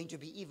is going to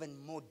be even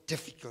more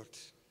difficult.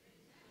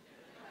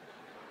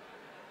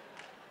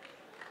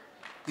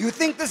 You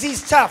think this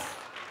is tough?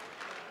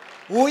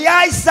 We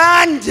are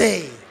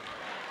Sunday.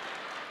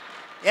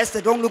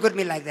 Esther, don't look at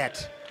me like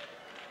that.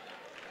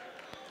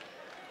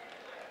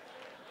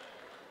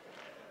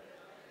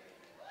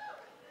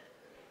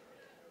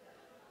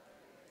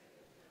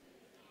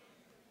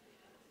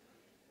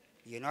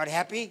 You're not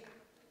happy?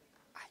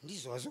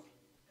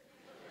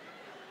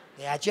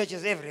 There are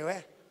churches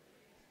everywhere.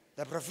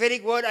 The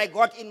prophetic word I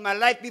got in my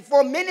life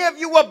before many of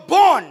you were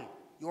born,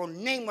 your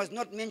name was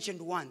not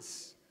mentioned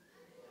once.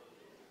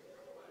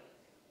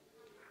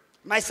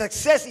 My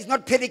success is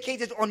not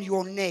predicated on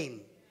your name.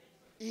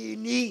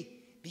 Ini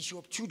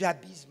Bishop Tudor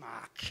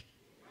Bismark.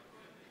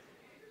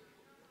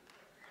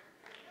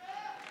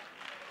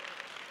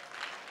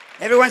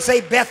 Everyone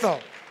say Bethel.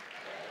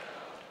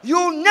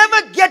 You'll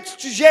never get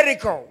to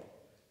Jericho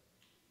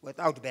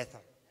without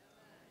Bethel.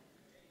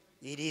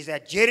 It is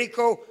at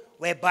Jericho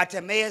where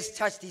Bartimaeus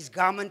touched his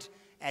garment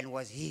and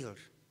was healed.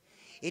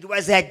 It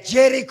was at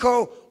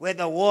Jericho where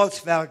the walls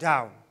fell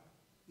down.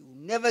 You'll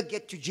never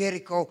get to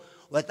Jericho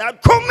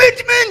without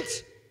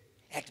commitment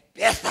at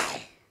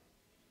Bethel.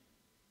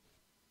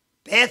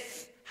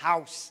 Beth,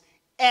 house.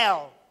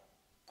 El,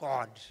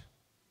 God.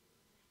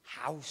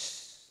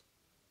 House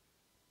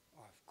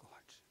of God.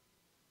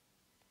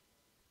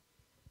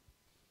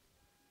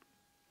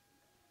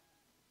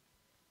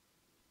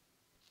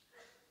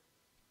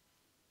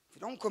 If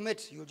you don't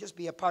commit, you'll just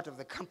be a part of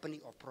the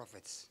company of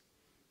prophets.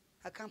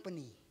 A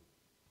company.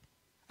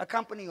 A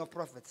company of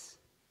prophets.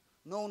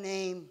 No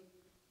name.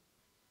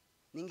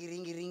 Ringy,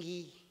 ringy,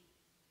 ringy.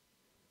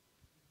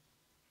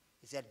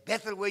 It's at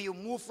Bethel where you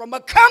move from a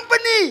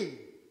company.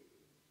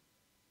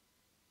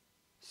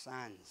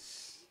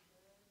 Sons.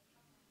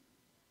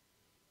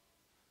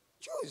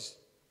 Choose.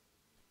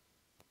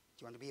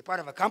 Do you want to be a part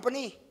of a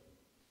company?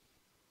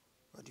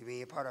 Or do you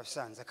be a part of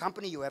sons? A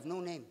company, you have no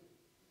name.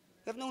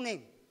 You have no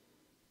name.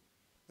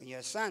 When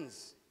you're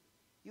sons,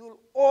 you will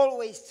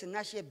always,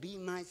 Tinashe, be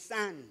my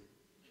son.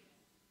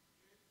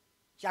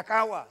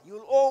 Chakawa,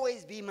 you'll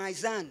always be my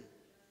son.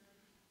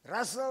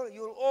 Russell,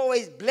 you'll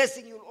always,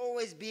 Blessing, you'll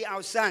always be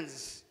our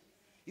sons.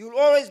 You'll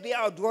always be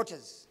our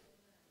daughters.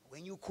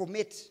 When you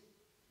commit,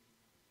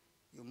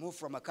 you move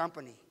from a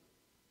company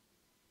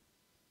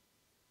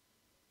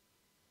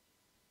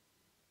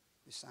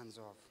to sons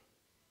of.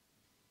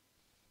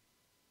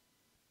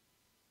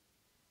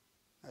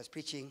 I was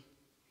preaching.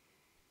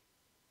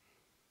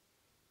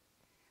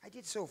 I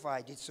did so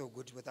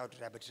good without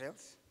rabbit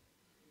trails.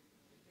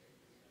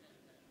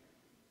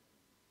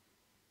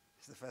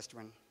 It's the first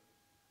one.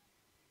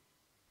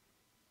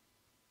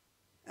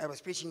 I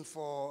was preaching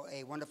for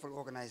a wonderful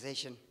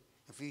organization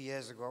a few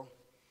years ago.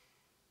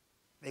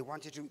 They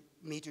wanted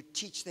me to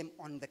teach them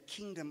on the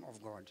kingdom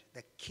of God,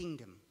 the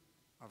kingdom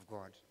of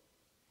God.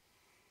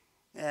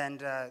 And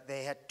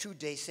they had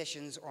 2-day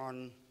sessions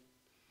on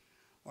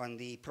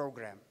the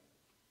program.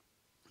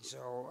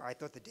 So I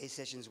thought the day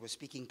sessions were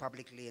speaking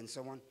publicly and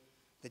so on.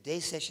 The day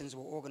sessions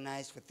were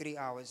organized for 3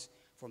 hours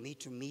for me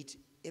to meet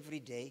every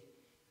day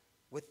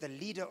with the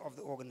leader of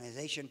the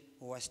organization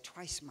who was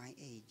twice my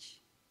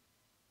age.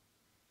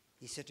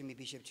 He said to me,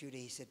 Bishop Tudor,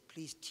 he said,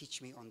 please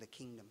teach me on the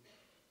kingdom.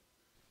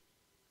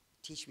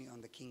 Teach me on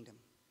the kingdom.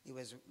 He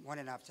was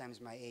 1.5 times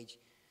my age.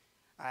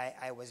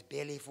 I was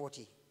barely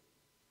 40.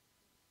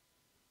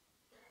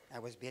 I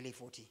was barely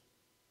 40.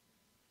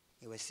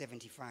 He was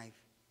 75.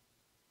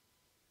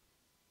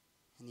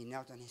 And he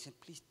knelt and he said,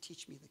 please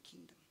teach me the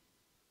kingdom.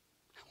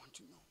 I want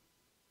to know.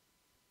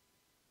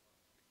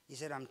 He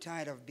said, I'm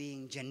tired of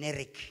being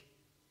generic.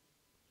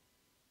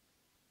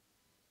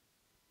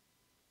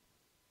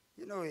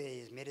 You know,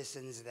 there's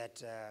medicines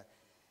that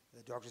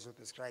The doctors will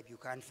prescribe, you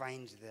can't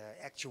find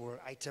the actual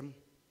item,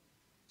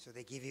 so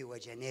they give you a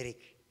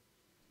generic.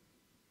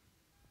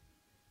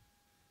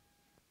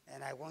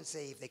 And I won't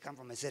say if they come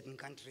from a certain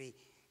country,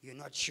 you're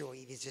not sure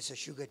if it's just a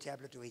sugar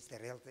tablet or it's the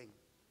real thing.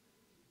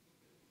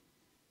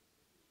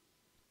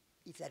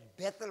 It's at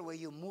Bethel where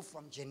you move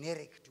from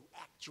generic to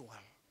actual.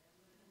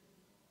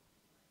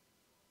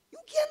 You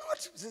cannot,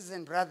 sisters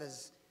and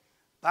brothers,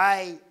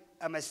 buy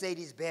a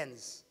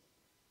Mercedes-Benz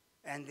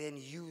and then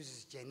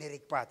use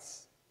generic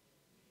parts.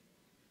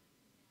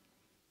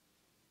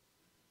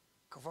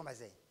 Conform I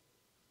say.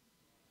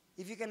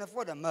 If you can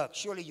afford a Merc,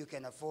 surely you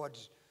can afford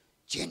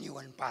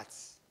genuine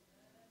parts.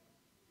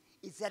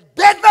 It's at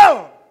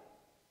Bethel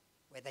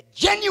where the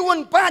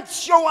genuine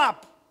parts show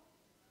up.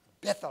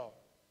 Bethel.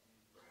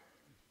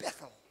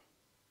 Bethel.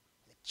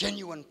 The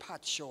genuine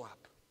parts show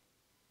up.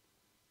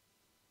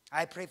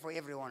 I pray for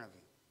every one of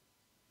you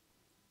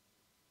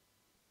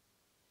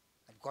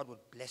that God would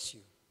bless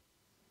you.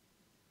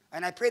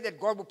 And I pray that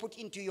God will put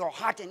into your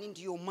heart and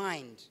into your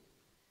mind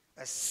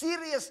a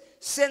serious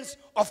sense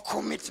of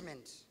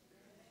commitment.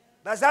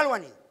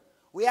 Bazalwani,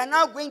 we are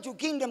now going to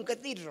Kingdom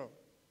Cathedral.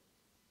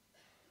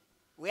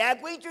 We are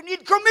going to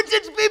need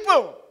committed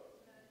people.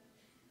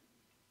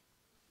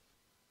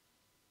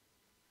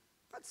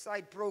 Not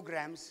side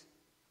programs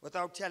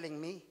without telling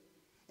me,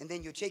 and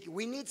then you take it.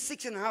 We need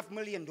 $6.5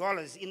 million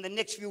in the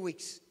next few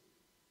weeks.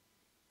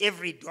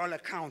 Every dollar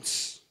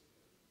counts.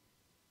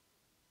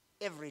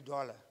 Every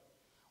dollar.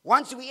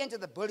 Once we enter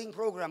the building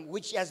program,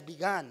 which has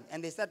begun,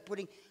 and they start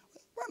putting,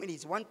 I mean,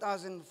 it's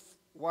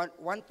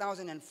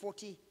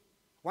 1,040,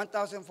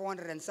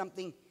 1,400 and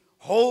something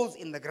holes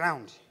in the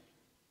ground.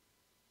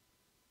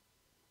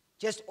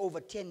 Just over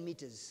 10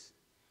 meters.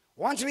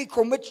 Once we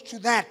commit to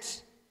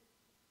that,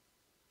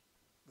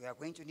 we are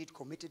going to need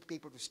committed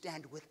people to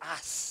stand with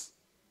us.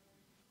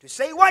 To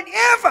say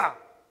whatever,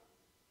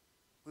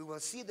 we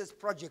will see this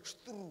project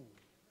through.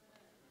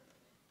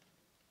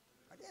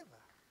 Whatever.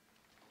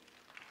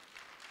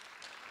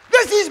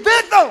 This is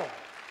Bethel.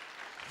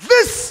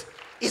 This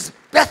is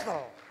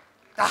Bethel.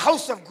 The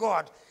house of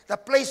God. The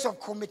place of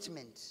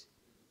commitment.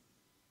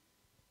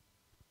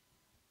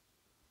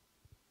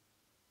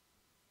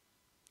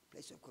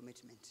 Place of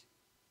commitment.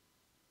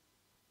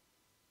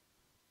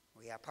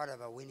 We are part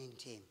of a winning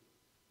team.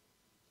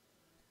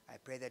 I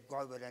pray that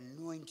God will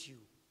anoint you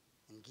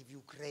and give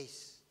you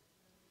grace.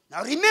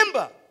 Now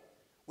remember,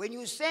 when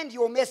you send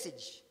your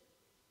message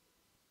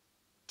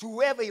to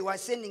whoever you are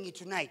sending it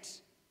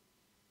tonight,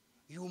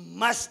 you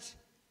must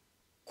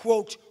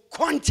quote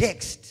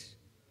context.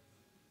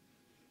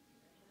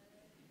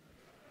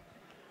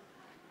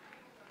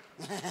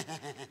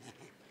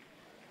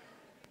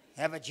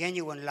 Have a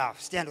genuine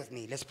laugh. Stand with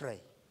me. Let's pray.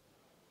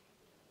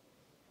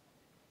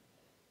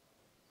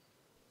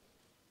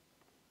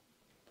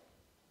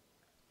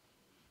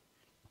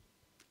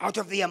 Out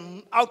of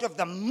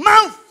the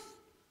mouth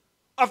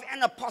of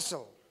an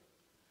apostle,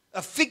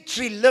 a fig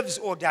tree lives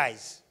or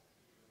dies.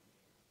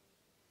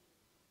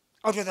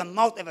 Out of the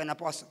mouth of an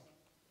apostle.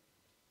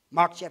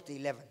 Mark chapter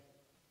 11.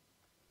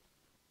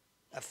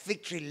 A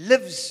fig tree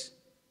lives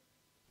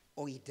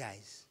or he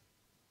dies.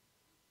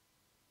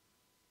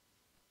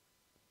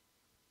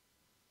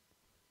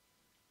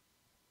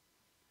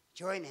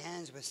 Join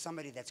hands with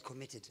somebody that's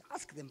committed.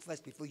 Ask them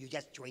first before you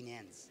just join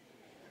hands.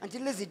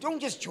 Until Lizzie, don't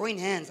just join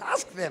hands.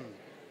 Ask them.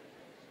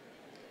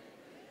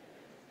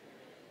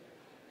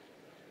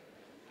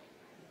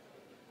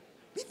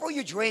 Before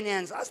you join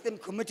hands, ask them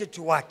committed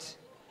to what?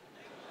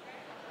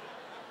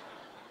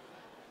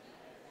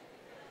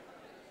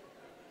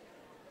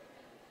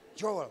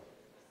 Joel.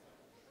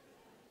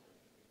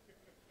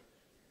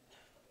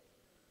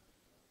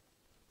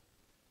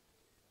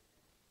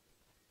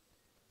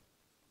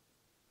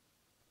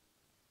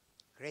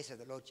 Grace of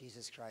the Lord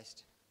Jesus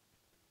Christ,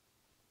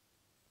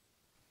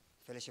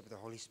 fellowship of the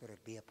Holy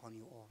Spirit be upon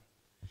you all.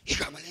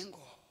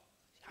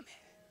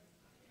 Amen.